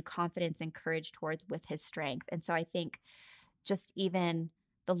in confidence and courage towards with his strength. And so I think just even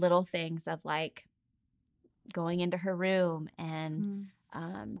the little things of like going into her room and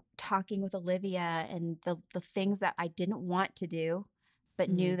talking with Olivia and the things that I didn't want to do, but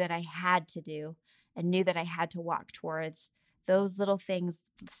knew that I had to do and knew that I had to walk towards. Those little things,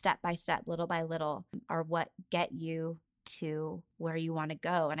 step by step, little by little, are what get you to where you want to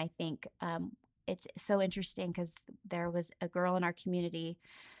go. And I think it's so interesting because there was a girl in our community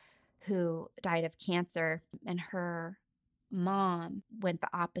who died of cancer, and her mom went the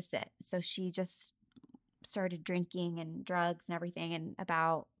opposite. So she just started drinking and drugs and everything. And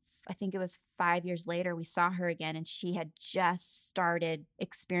about, I think it was 5 years later, we saw her again, and she had just started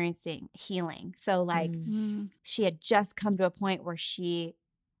experiencing healing. So like she had just come to a point where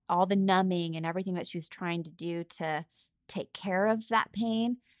all the numbing and everything that she was trying to do to take care of that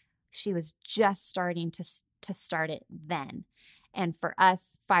pain, she was just starting to start it then. And for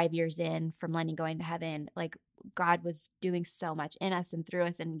us, 5 years in from Lenny going to heaven, like God was doing so much in us and through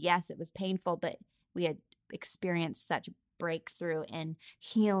us. And yes, it was painful, but we had experienced such breakthrough and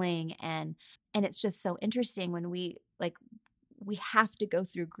healing. And it's just so interesting when we have to go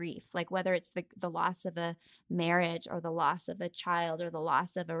through grief, like whether it's the loss of a marriage or the loss of a child or the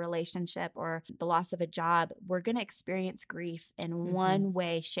loss of a relationship or the loss of a job, we're going to experience grief in one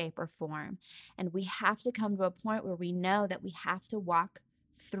way, shape, or form. And we have to come to a point where we know that we have to walk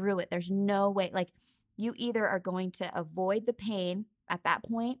through it. There's no way, like you either are going to avoid the pain at that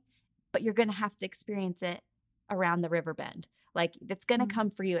point, but you're going to have to experience it around the river bend. Like it's going to come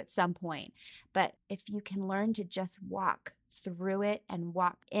for you at some point. But if you can learn to just walk through it and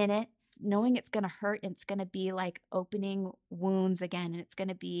walk in it, knowing it's going to hurt and it's going to be like opening wounds again, and it's going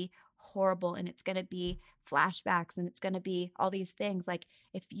to be horrible and it's going to be flashbacks and it's going to be all these things. Like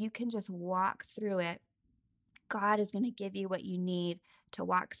if you can just walk through it, God is going to give you what you need to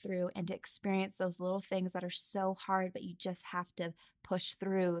walk through and to experience those little things that are so hard, but you just have to push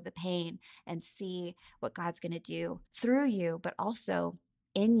through the pain and see what God's going to do through you, but also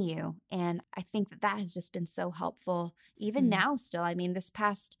in you. And I think that has just been so helpful even now still. I mean, this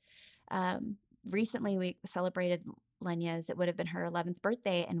past recently we celebrated Lenya's, it would have been her 11th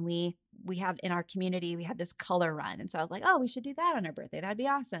birthday, and we had in our community, we had this color run. And so I was like, oh, we should do that on her birthday. That'd be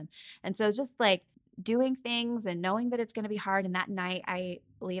awesome. And so just like doing things and knowing that it's going to be hard. And that night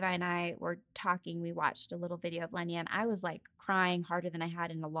Levi and I were talking, we watched a little video of Lenya, and I was like crying harder than I had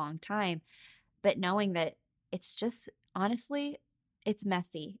in a long time, but knowing that it's just, honestly, it's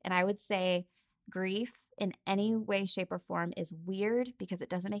messy. And I would say grief in any way, shape, or form is weird because it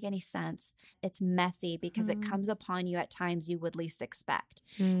doesn't make any sense. It's messy because it comes upon you at times you would least expect.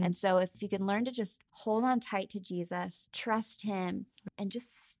 And so if you can learn to just hold on tight to Jesus, trust him, and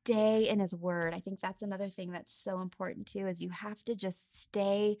just stay in his word. I think that's another thing that's so important too, is you have to just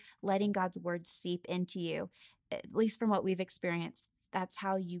stay letting God's word seep into you, at least from what we've experienced. That's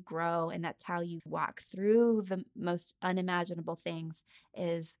how you grow, and that's how you walk through the most unimaginable things,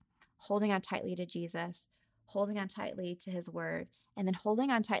 is holding on tightly to Jesus, holding on tightly to his word, and then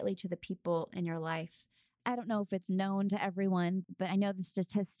holding on tightly to the people in your life. I don't know if it's known to everyone, but I know the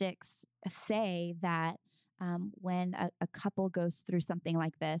statistics say that when a couple goes through something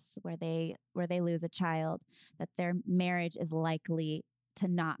like this, where they lose a child, that their marriage is likely to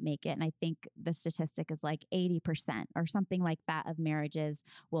not make it. And I think the statistic is like 80% or something like that of marriages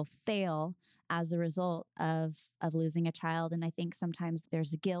will fail as a result of losing a child. And I think sometimes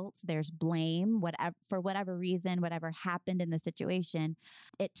there's guilt, there's blame, whatever, for whatever reason, whatever happened in the situation,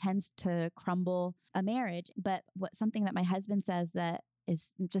 it tends to crumble a marriage. But something that my husband says that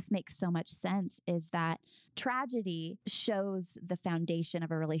just makes so much sense is that tragedy shows the foundation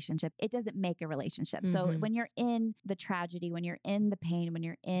of a relationship. It doesn't make a relationship. So when you're in the tragedy, when you're in the pain, when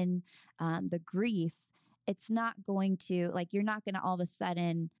you're in the grief, it's not going to, like, you're not going to all of a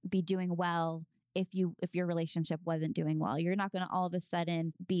sudden be doing well if your relationship wasn't doing well. You're not going to all of a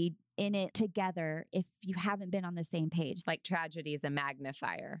sudden be in it together if you haven't been on the same page. Like tragedy is a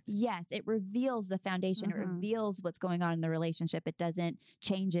magnifier. Yes, it reveals the foundation. It reveals what's going on in the relationship. It doesn't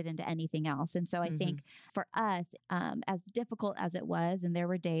change it into anything else. And so I think for us, as difficult as it was, and there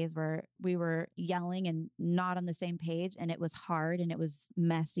were days where we were yelling and not on the same page, and it was hard and it was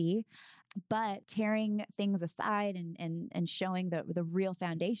messy, But tearing things aside and showing the real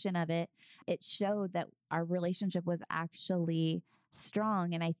foundation of it, it showed that our relationship was actually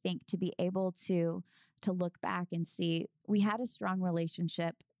strong. And I think to be able to look back and see we had a strong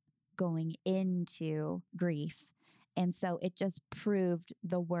relationship going into grief. And so it just proved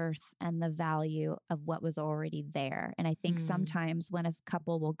the worth and the value of what was already there. And I think sometimes when a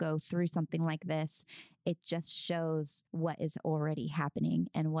couple will go through something like this, it just shows what is already happening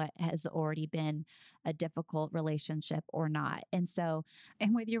and what has already been a difficult relationship or not. And so,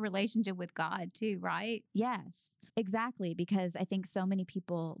 And with your relationship with God too, right? yes, exactly. Because I think so many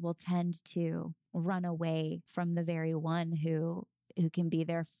people will tend to run away from the very one who can be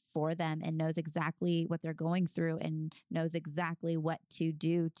there for them and knows exactly what they're going through and knows exactly what to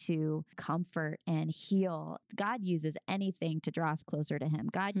do to comfort and heal. God uses anything to draw us closer to him.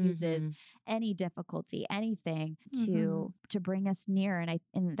 God uses any difficulty, anything to bring us near.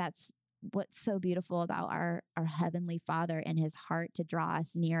 And that's what's so beautiful about our Heavenly Father and his heart to draw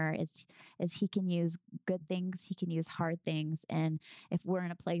us nearer is he can use good things. He can use hard things. And if we're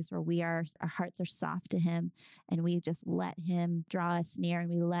in a place where our hearts are soft to him and we just let him draw us near and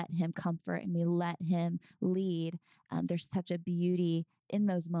we let him comfort and we let him lead, there's such a beauty in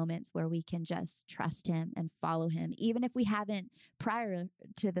those moments where we can just trust him and follow him. Even if we haven't prior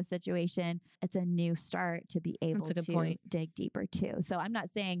to the situation, it's a new start to be able to dig deeper too. So I'm not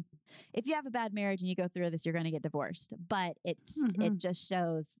saying if you have a bad marriage and you go through this, you're going to get divorced, but it just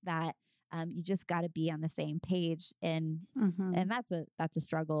shows that you just got to be on the same page. And that's a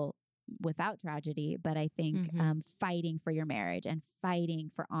struggle without tragedy. But I think fighting for your marriage and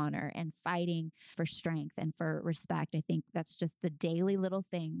fighting for honor and fighting for strength and for respect, I think that's just the daily little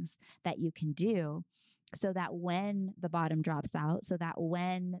things that you can do so that when the bottom drops out, so that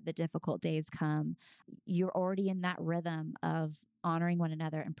when the difficult days come, you're already in that rhythm of honoring one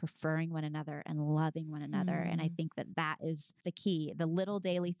another and preferring one another and loving one another. And I think that is the key, the little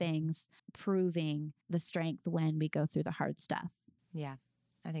daily things proving the strength when we go through the hard stuff. Yeah,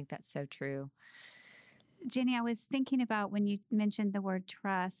 I think that's so true. Jennie, I was thinking about when you mentioned the word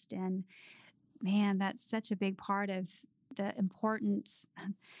trust, and man, that's such a big part of the importance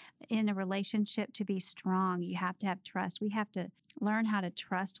in a relationship to be strong. You have to have trust. We have to learn how to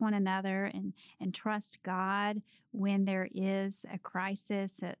trust one another and trust God when there is a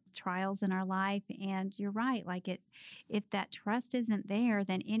crisis, trials in our life. And you're right, if that trust isn't there,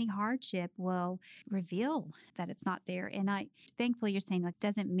 then any hardship will reveal that it's not there. And thankfully you're saying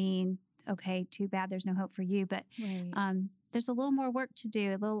doesn't mean, okay, too bad, there's no hope for you. But Right. There's a little more work to do,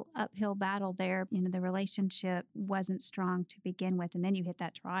 a little uphill battle there. The relationship wasn't strong to begin with, and then you hit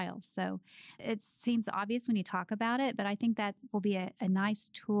that trial. So it seems obvious when you talk about it, but I think that will be a nice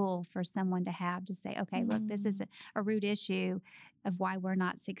tool for someone to have to say, okay, look, this is a root issue of why we're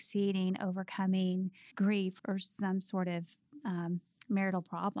not succeeding, overcoming grief or some sort of marital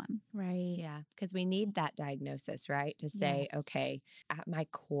problem. Right. Yeah, because we need that diagnosis, right? To say, Yes. okay, at my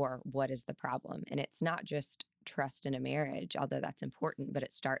core, what is the problem? And it's not just trust in a marriage, although that's important, but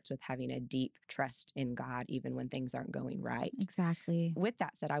it starts with having a deep trust in God, even when things aren't going right. Exactly. With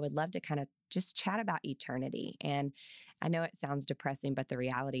that said, I would love to kind of just chat about eternity. And I know it sounds depressing, but the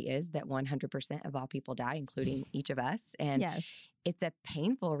reality is that 100% of all people die, including each of us. And Yes. it's a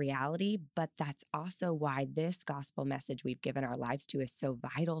painful reality, but that's also why this gospel message we've given our lives to is so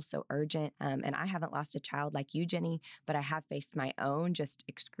vital, so urgent. And I haven't lost a child like you, Jennie, but I have faced my own just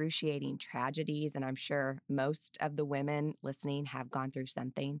excruciating tragedies. And I'm sure most of the women listening have gone through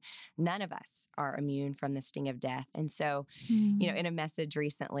something. None of us are immune from the sting of death. And so, in a message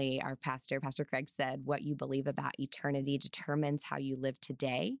recently, our Pastor Craig said, what you believe about eternity determines how you live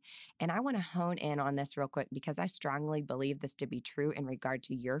today. And I want to hone in on this real quick because I strongly believe this to be true in regard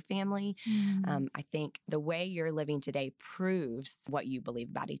to your family. I think the way you're living today proves what you believe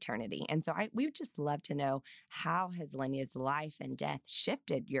about eternity. And so we would just love to know, how has Lenya's life and death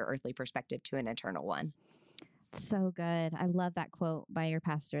shifted your earthly perspective to an eternal one? So good. I love that quote by your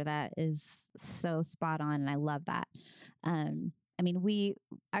pastor. That is so spot on. And I love that.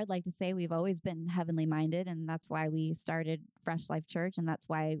 I'd like to say we've always been heavenly minded, and that's why we started Fresh Life Church. And that's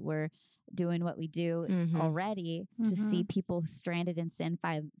why we're doing what we do already, to see people stranded in sin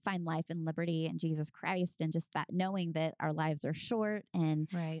find life and liberty in Jesus Christ. And just that knowing that our lives are short and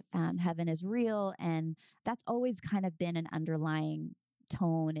heaven is real. And that's always kind of been an underlying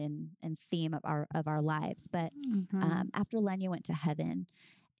tone and theme of our lives. But after Lenya went to heaven,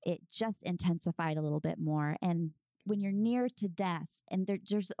 it just intensified a little bit more. And when you're near to death, and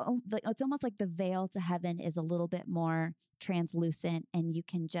it's almost like the veil to heaven is a little bit more translucent, and you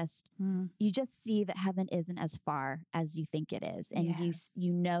can just you just see that heaven isn't as far as you think it is, and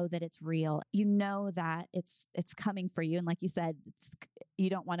you know that it's real, you know that it's coming for you, and like you said, you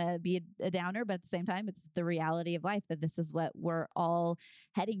don't want to be a downer, but at the same time, it's the reality of life that this is what we're all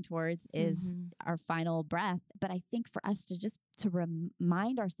heading towards, is our final breath. But I think for us to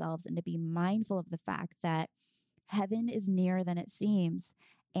remind ourselves and to be mindful of the fact that heaven is nearer than it seems.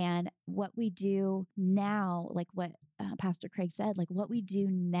 And what we do now, like what Pastor Craig said, like what we do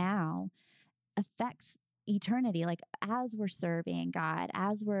now affects eternity. Like as we're serving God,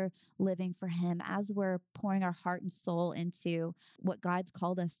 as we're living for Him, as we're pouring our heart and soul into what God's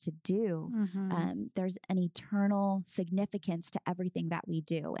called us to do, there's an eternal significance to everything that we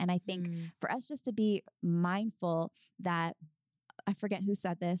do. And I think for us just to be mindful that, I forget who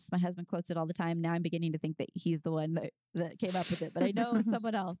said this. My husband quotes it all the time. Now I'm beginning to think that he's the one that came up with it, but I know it's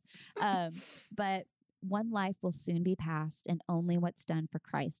someone else. But one life will soon be past, and only what's done for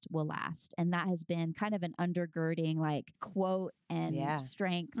Christ will last. And that has been kind of an undergirding like quote and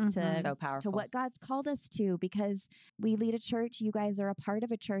strength to what God's called us to, because we lead a church. You guys are a part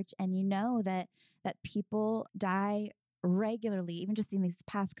of a church, and you know that people die regularly, even just in these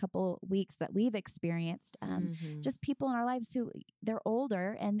past couple weeks that we've experienced, just people in our lives who they're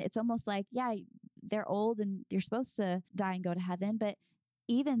older, and it's almost like, they're old and you're supposed to die and go to heaven. But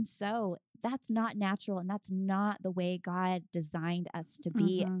even so, that's not natural, and that's not the way God designed us to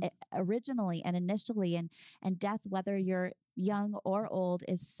be originally and initially. And death, whether you're young or old,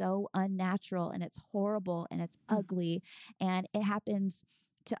 is so unnatural, and it's horrible, and it's ugly, and it happens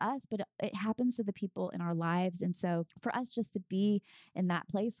to us, but it happens to the people in our lives. And so for us just to be in that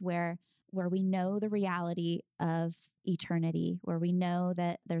place where we know the reality of eternity, where we know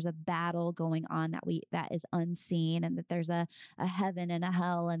that there's a battle going on that is unseen, and that there's a heaven and a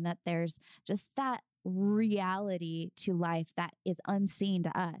hell, and that there's just that reality to life that is unseen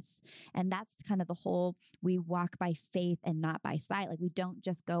to us. And that's kind of the whole, we walk by faith and not by sight. Like we don't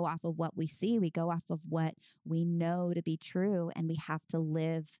just go off of what we see, we go off of what we know to be true. And we have to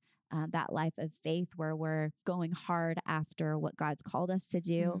live that life of faith where we're going hard after what God's called us to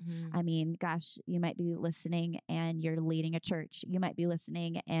do. I mean, gosh, you might be listening and you're leading a church. You might be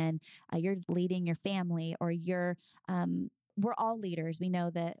listening and you're leading your family, or you're we're all leaders. We know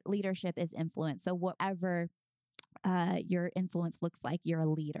that leadership is influence. So whatever your influence looks like, you're a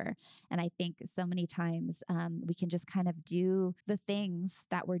leader. And I think so many times we can just kind of do the things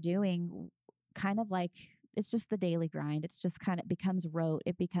that we're doing kind of like, it's just the daily grind. It's just kind of becomes rote.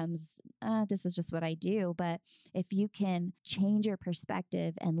 It becomes, this is just what I do. But if you can change your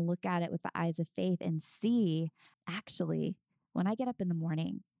perspective and look at it with the eyes of faith and see, actually, when I get up in the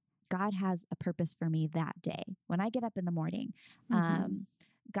morning, God has a purpose for me that day. When I get up in the morning,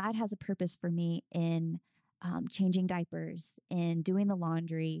 God has a purpose for me in changing diapers, in doing the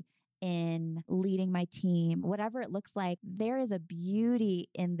laundry, in leading my team, whatever it looks like. There is a beauty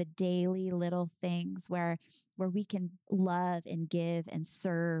in the daily little things where we can love and give and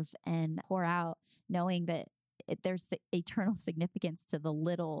serve and pour out, knowing that there's eternal significance to the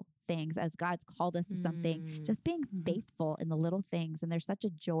little things as God's called us to something, just being faithful in the little things. And there's such a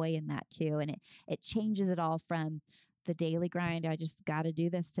joy in that too. And it changes it all from the daily grind, I just got to do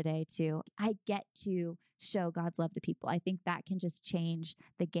this today, to I get to show God's love to people. I think that can just change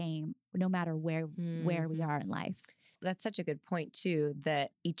the game no matter where we are in life. That's such a good point too, that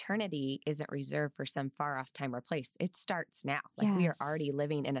eternity isn't reserved for some far off time or place. It starts now. Like we are already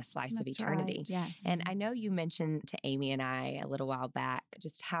living in a slice of eternity. Right. Yes. And I know you mentioned to Amy and I a little while back,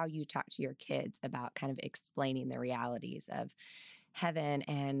 just how you talk to your kids about kind of explaining the realities of heaven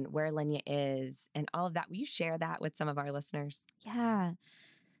and where Lenya is and all of that. Will you share that with some of our listeners? Yeah.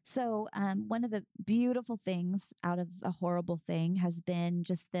 So one of the beautiful things out of a horrible thing has been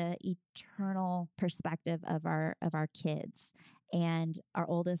just the eternal perspective of our kids. And our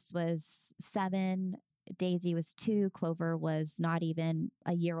oldest was 7, Daisy was 2, Clover was not even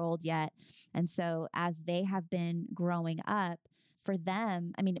a year old yet. And so as they have been growing up, for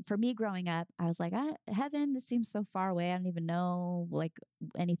them, I mean, for me growing up, I was like, heaven, this seems so far away. I don't even know like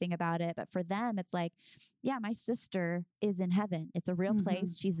anything about it. But for them, it's like, yeah, my sister is in heaven. It's a real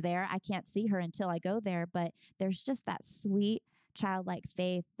place. She's there. I can't see her until I go there. But there's just that sweet childlike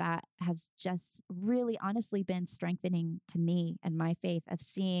faith that has just really honestly been strengthening to me and my faith of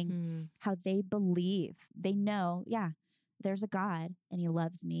seeing how they believe. They know, there's a God and he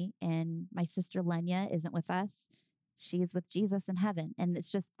loves me. And my sister Lenya isn't with us. she's with Jesus in heaven. And it's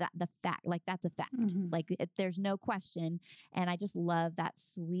just that the fact, like that's a fact, there's no question. And I just love that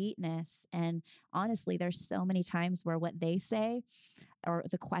sweetness. And honestly, there's so many times where what they say or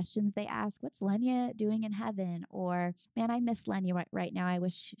the questions they ask, what's Lenya doing in heaven? Or, man, I miss Lenya right now. I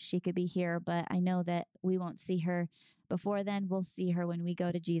wish she could be here, but I know that we won't see her before then. We'll see her when we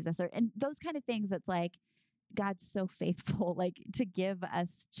go to Jesus, and those kind of things. It's like, God's so faithful, like to give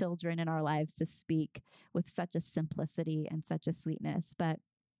us children in our lives to speak with such a simplicity and such a sweetness. But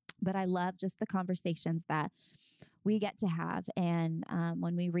I love just the conversations that we get to have. And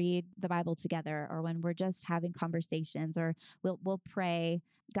when we read the Bible together, or when we're just having conversations, or we'll pray,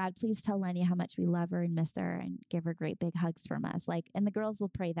 God, please tell Lenya how much we love her and miss her, and give her great big hugs from us. Like, and the girls will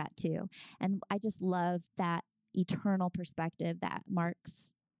pray that too. And I just love that eternal perspective that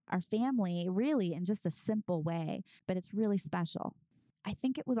marks our family really in just a simple way, but it's really special. I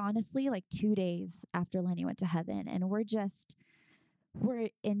think it was honestly like 2 days after Lenya went to heaven, and we're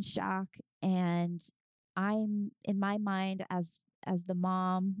in shock. And I'm in my mind as the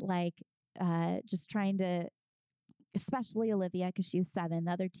mom, like, just trying to, especially Olivia, because she was 7.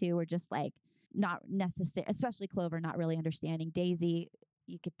 The other 2 were just like, not necessary, especially Clover, not really understanding. Daisy,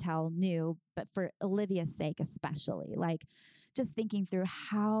 you could tell, knew, but for Olivia's sake, especially, like, just thinking through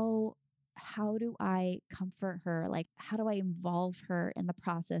how do I comfort her? Like, how do I involve her in the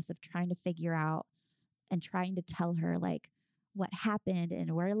process of trying to figure out and trying to tell her, like, what happened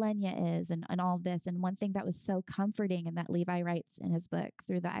and where Lenya is and all of this. And one thing that was so comforting, and that Levi writes in his book,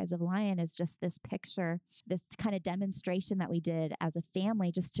 Through the Eyes of a Lion, is just this picture, this kind of demonstration that we did as a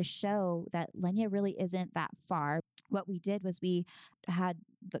family, just to show that Lenya really isn't that far. What we did was we had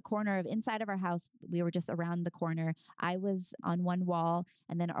the corner of inside of our house. We were just around the corner. I was on one wall,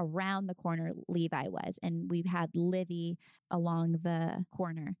 and then around the corner, Levi was. And we had Livy along the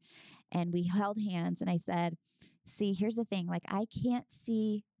corner. And we held hands, and I said, see, here's the thing. Like, I can't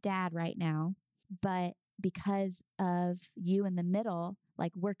see Dad right now, but because of you in the middle,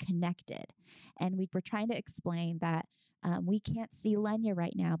 like, we're connected. And we were trying to explain that we can't see Lenya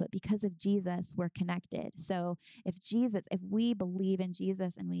right now, but because of Jesus, we're connected. So if we believe in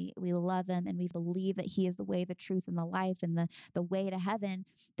Jesus, and we love him, and we believe that he is the way, the truth, and the life, and the way to heaven,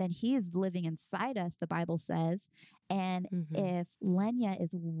 then he is living inside us, the Bible says. And if Lenya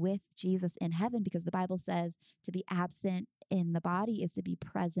is with Jesus in heaven, because the Bible says to be absent in the body is to be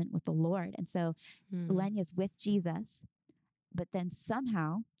present with the Lord. And so Lenya is with Jesus, but then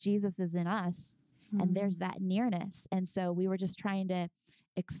somehow Jesus is in us. And there's that nearness. And so we were just trying to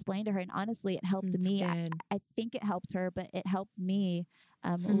explain to her. And honestly, it helped me. I think it helped her, but it helped me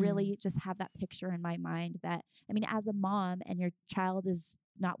really just have that picture in my mind that, I mean, as a mom and your child is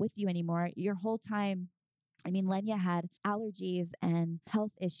not with you anymore, your whole time, I mean, Lenya had allergies and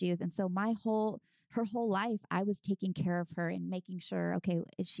health issues. And so her whole life, I was taking care of her and making sure, okay,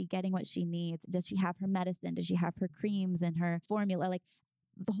 is she getting what she needs? Does she have her medicine? Does she have her creams and her formula? Like,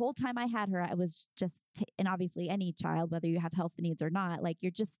 the whole time I had her, I was just, and obviously any child, whether you have health needs or not, like, you're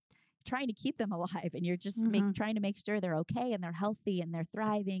just trying to keep them alive, and you're just trying to make sure they're okay and they're healthy and they're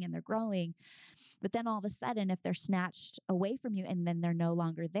thriving and they're growing. But then all of a sudden, if they're snatched away from you and then they're no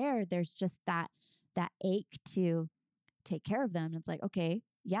longer there, there's just that ache to take care of them. And it's like, okay,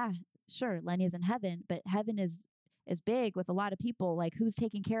 yeah, sure, Lenya's in heaven, but heaven is big with a lot of people. Like, who's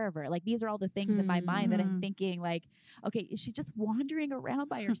taking care of her? Like, these are all the things in my mind that I'm thinking, like, okay, is she just wandering around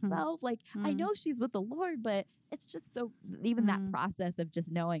by herself? Like, I know she's with the Lord, but it's just so, even that process of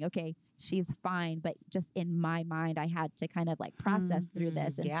just knowing, okay, she's fine. But just in my mind, I had to kind of like process through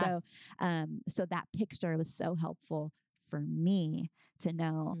this. And so that picture was so helpful for me to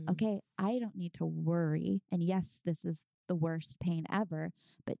know, okay, I don't need to worry. And yes, this is the worst pain ever,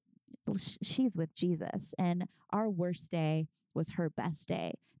 but she's with Jesus. And our worst day was her best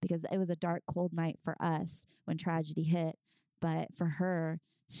day, because it was a dark, cold night for us when tragedy hit. But for her,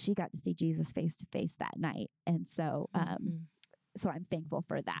 she got to see Jesus face to face that night. And so, so I'm thankful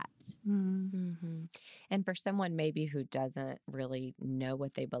for that. And for someone maybe who doesn't really know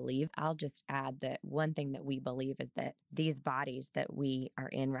what they believe, I'll just add that one thing that we believe is that these bodies that we are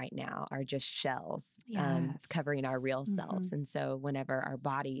in right now are just shells covering our real selves. And so whenever our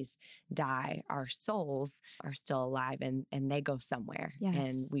bodies die, our souls are still alive, and they go somewhere.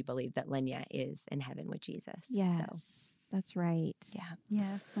 And we believe that Lenya is in heaven with Jesus. Yes, that's right. Yeah.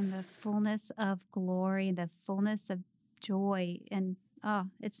 Yes, and the fullness of glory, the fullness of joy. And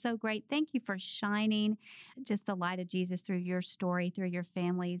it's so great. Thank you for shining just the light of Jesus through your story, through your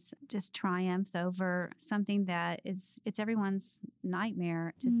family's just triumph over something that it's everyone's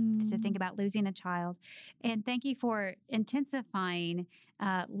nightmare to think about losing a child. And thank you for intensifying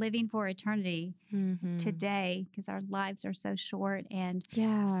living for eternity today, because our lives are so short. And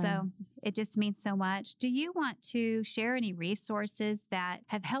so it just means so much. Do you want to share any resources that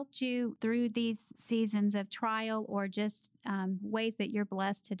have helped you through these seasons of trial, or just ways that you're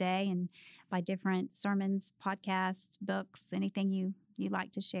blessed today and by different sermons, podcasts, books, anything you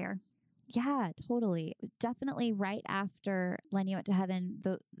like to share? Yeah, totally. Definitely right after Lenny went to heaven,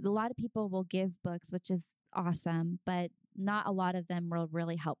 a lot of people will give books, which is awesome, but not a lot of them were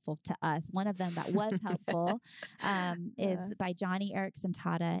really helpful to us. One of them that was helpful is by Johnny Erickson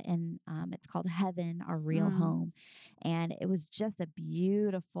Tata, and it's called Heaven, Our Real Home. And it was just a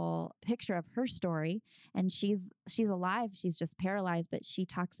beautiful picture of her story. And she's alive. She's just paralyzed, but she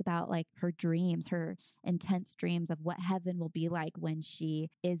talks about like her dreams, her intense dreams of what heaven will be like when she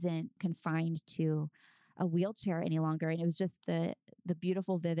isn't confined to a wheelchair any longer. And it was just the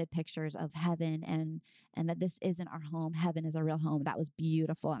beautiful, vivid pictures of heaven, and that this isn't our home. Heaven is our real home. That was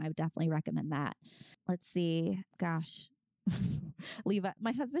beautiful. And I would definitely recommend that. Let's see. Gosh, Levi,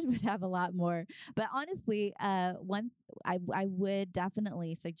 my husband would have a lot more, but honestly, I would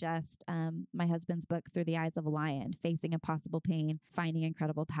definitely suggest my husband's book, Through the Eyes of a Lion, Facing Impossible Pain, Finding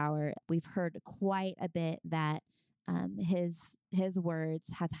Incredible Power. We've heard quite a bit that his words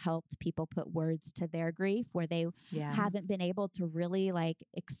have helped people put words to their grief where they haven't been able to really like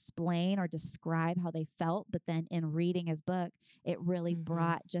explain or describe how they felt. But then in reading his book, it really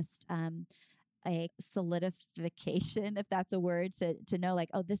brought just a solidification, if that's a word, to know like,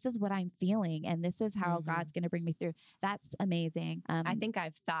 oh, this is what I'm feeling and this is how God's going to bring me through. That's amazing. I think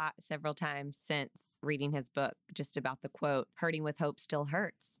I've thought several times since reading his book just about the quote, hurting with hope still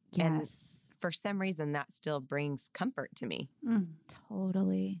hurts. Yes. And for some reason that still brings comfort to me.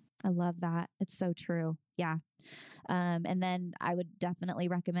 Totally. I love that. It's so true. Yeah. And then I would definitely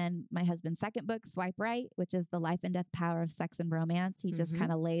recommend my husband's second book, Swipe Right, which is the life and death power of sex and romance. He just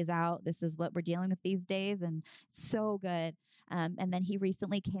kind of lays out, this is what we're dealing with these days, and so good. And then he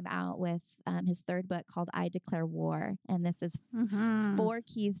recently came out with his third book called I Declare War. And this is 4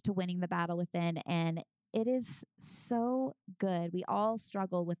 keys to winning the battle within. And it is so good. We all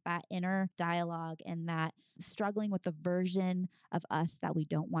struggle with that inner dialogue and that struggling with the version of us that we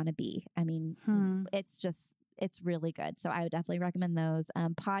don't want to be. I mean, it's really good. So I would definitely recommend those.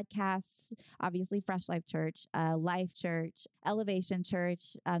 Podcasts, obviously Fresh Life Church, Life Church, Elevation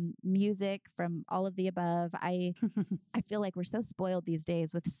Church, music from all of the above. I feel like we're so spoiled these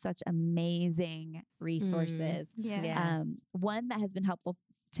days with such amazing resources. One that has been helpful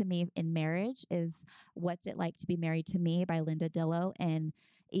to me in marriage is What's It Like to Be Married to Me by Linda Dillow. And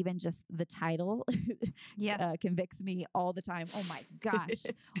even just the title convicts me all the time. Oh my gosh.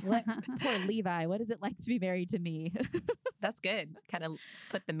 Poor Levi. What is it like to be married to me? That's good. Kind of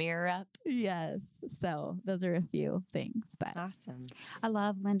put the mirror up. Yes. So those are a few things, but awesome. I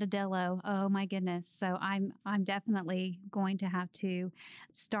love Linda Dillow. Oh my goodness. So I'm definitely going to have to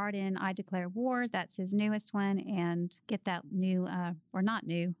start in I Declare War. That's his newest one, and get that new, or not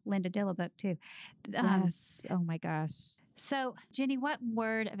new, Linda Dillow book too. Yes. Oh my gosh. So, Jennie, what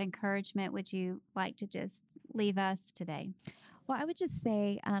word of encouragement would you like to just leave us today? Well, I would just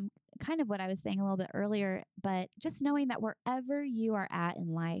say kind of what I was saying a little bit earlier, but just knowing that wherever you are at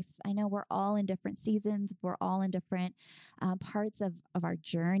in life, I know we're all in different seasons. We're all in different parts of our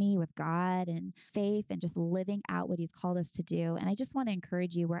journey with God and faith and just living out what he's called us to do. And I just want to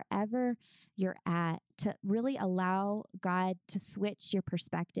encourage you, wherever you're at, to really allow God to switch your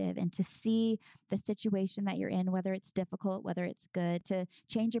perspective and to see the situation that you're in, whether it's difficult, whether it's good, to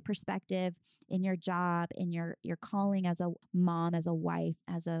change your perspective in your job, in your calling as a mom, as a wife,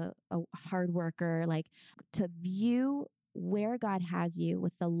 as a hard worker, like to view where God has you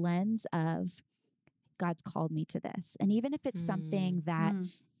with the lens of God's called me to this. And even if it's something that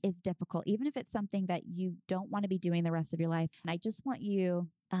is difficult, even if it's something that you don't want to be doing the rest of your life, and I just want you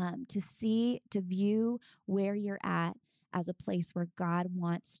to view where you're at as a place where God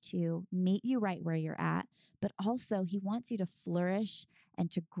wants to meet you right where you're at, but also he wants you to flourish and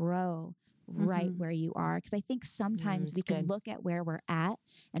to grow right where you are. Because I think sometimes we can look at where we're at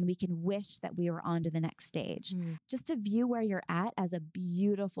and we can wish that we were on to the next stage. Just to view where you're at as a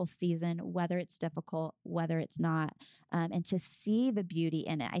beautiful season, whether it's difficult, whether it's not, and to see the beauty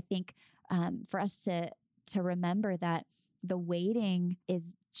in it. I think for us to remember that the waiting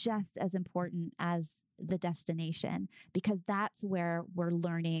is just as important as the destination, because that's where we're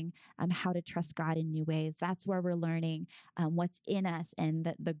learning how to trust God in new ways. That's where we're learning what's in us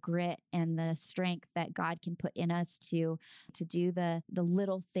and the grit and the strength that God can put in us to do the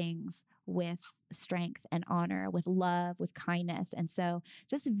little things with strength and honor, with love, with kindness. And so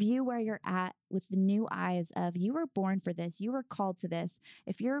just view where you're at with the new eyes of, you were born for this. You were called to this.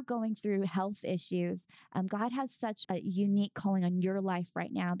 If you're going through health issues, God has such a unique calling on your life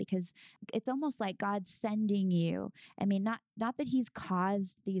right now, because it's almost like God's sending you. I mean, not that he's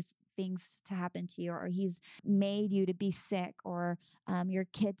caused these things to happen to you, or he's made you to be sick, or your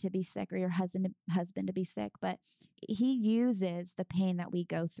kid to be sick, or your husband to be sick, but he uses the pain that we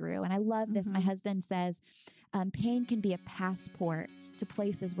go through. And I love this. My husband says, pain can be a passport to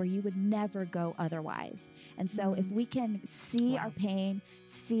places where you would never go otherwise. And so if we can see our pain,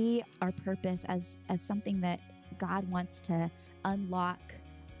 see our purpose as something that God wants to unlock,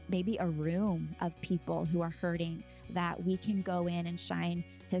 maybe a room of people who are hurting, that we can go in and shine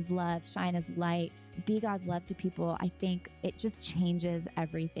his love, shine his light, be God's love to people. I think it just changes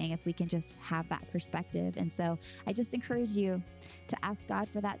everything if we can just have that perspective. And so I just encourage you to ask God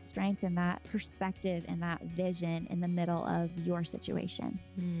for that strength and that perspective and that vision in the middle of your situation.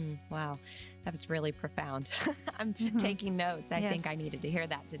 Wow. That was really profound. I'm taking notes. I think I needed to hear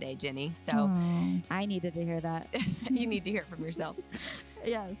that today, Jennie. So I needed to hear that. You need to hear it from yourself.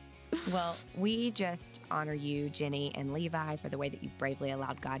 Yes. Well, we just honor you, Jennie and Levi, for the way that you've bravely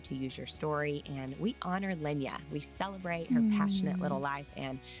allowed God to use your story. And we honor Lenya. We celebrate her passionate little life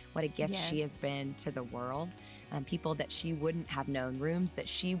and what a gift she has been to the world. People that she wouldn't have known, rooms that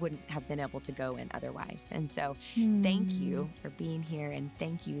she wouldn't have been able to go in otherwise. And so thank you for being here. And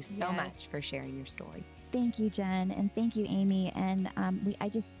thank you so much for sharing your story. Thank you, Jen. And thank you, Amy. And I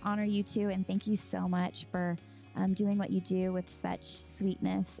just honor you too. And thank you so much for doing what you do with such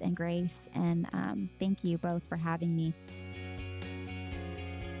sweetness and grace. And thank you both for having me.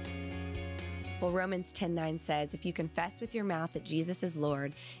 Well, Romans 10:9 says, if you confess with your mouth that Jesus is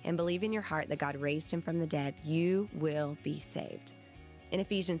Lord and believe in your heart that God raised him from the dead, you will be saved. In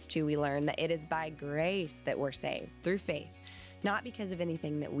Ephesians 2, we learn that it is by grace that we're saved, through faith, not because of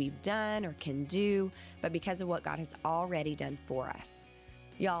anything that we've done or can do, but because of what God has already done for us.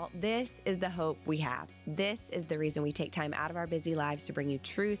 Y'all, this is the hope we have. This is the reason we take time out of our busy lives to bring you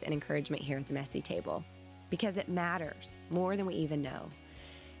truth and encouragement here at the Messy Table, because it matters more than we even know.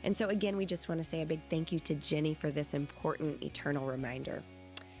 And so again, we just want to say a big thank you to Jennie for this important eternal reminder.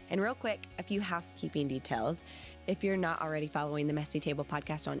 And real quick, a few housekeeping details. If you're not already following the Messy Table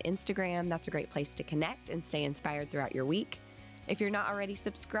podcast on Instagram, that's a great place to connect and stay inspired throughout your week. If you're not already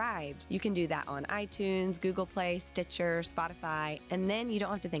subscribed, you can do that on iTunes, Google Play, Stitcher, Spotify, and then you don't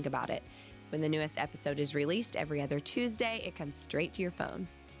have to think about it. When the newest episode is released every other Tuesday, it comes straight to your phone.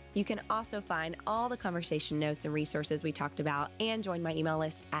 You can also find all the conversation notes and resources we talked about and join my email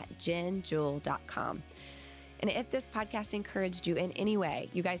list at jenjewel.com. And if this podcast encouraged you in any way,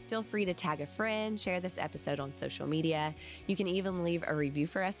 you guys feel free to tag a friend, share this episode on social media. You can even leave a review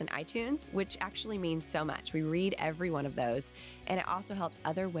for us in iTunes, which actually means so much. We read every one of those, and it also helps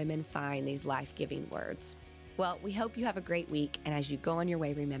other women find these life-giving words. Well, we hope you have a great week, and as you go on your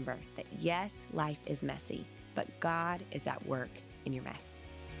way, remember that yes, life is messy, but God is at work in your mess.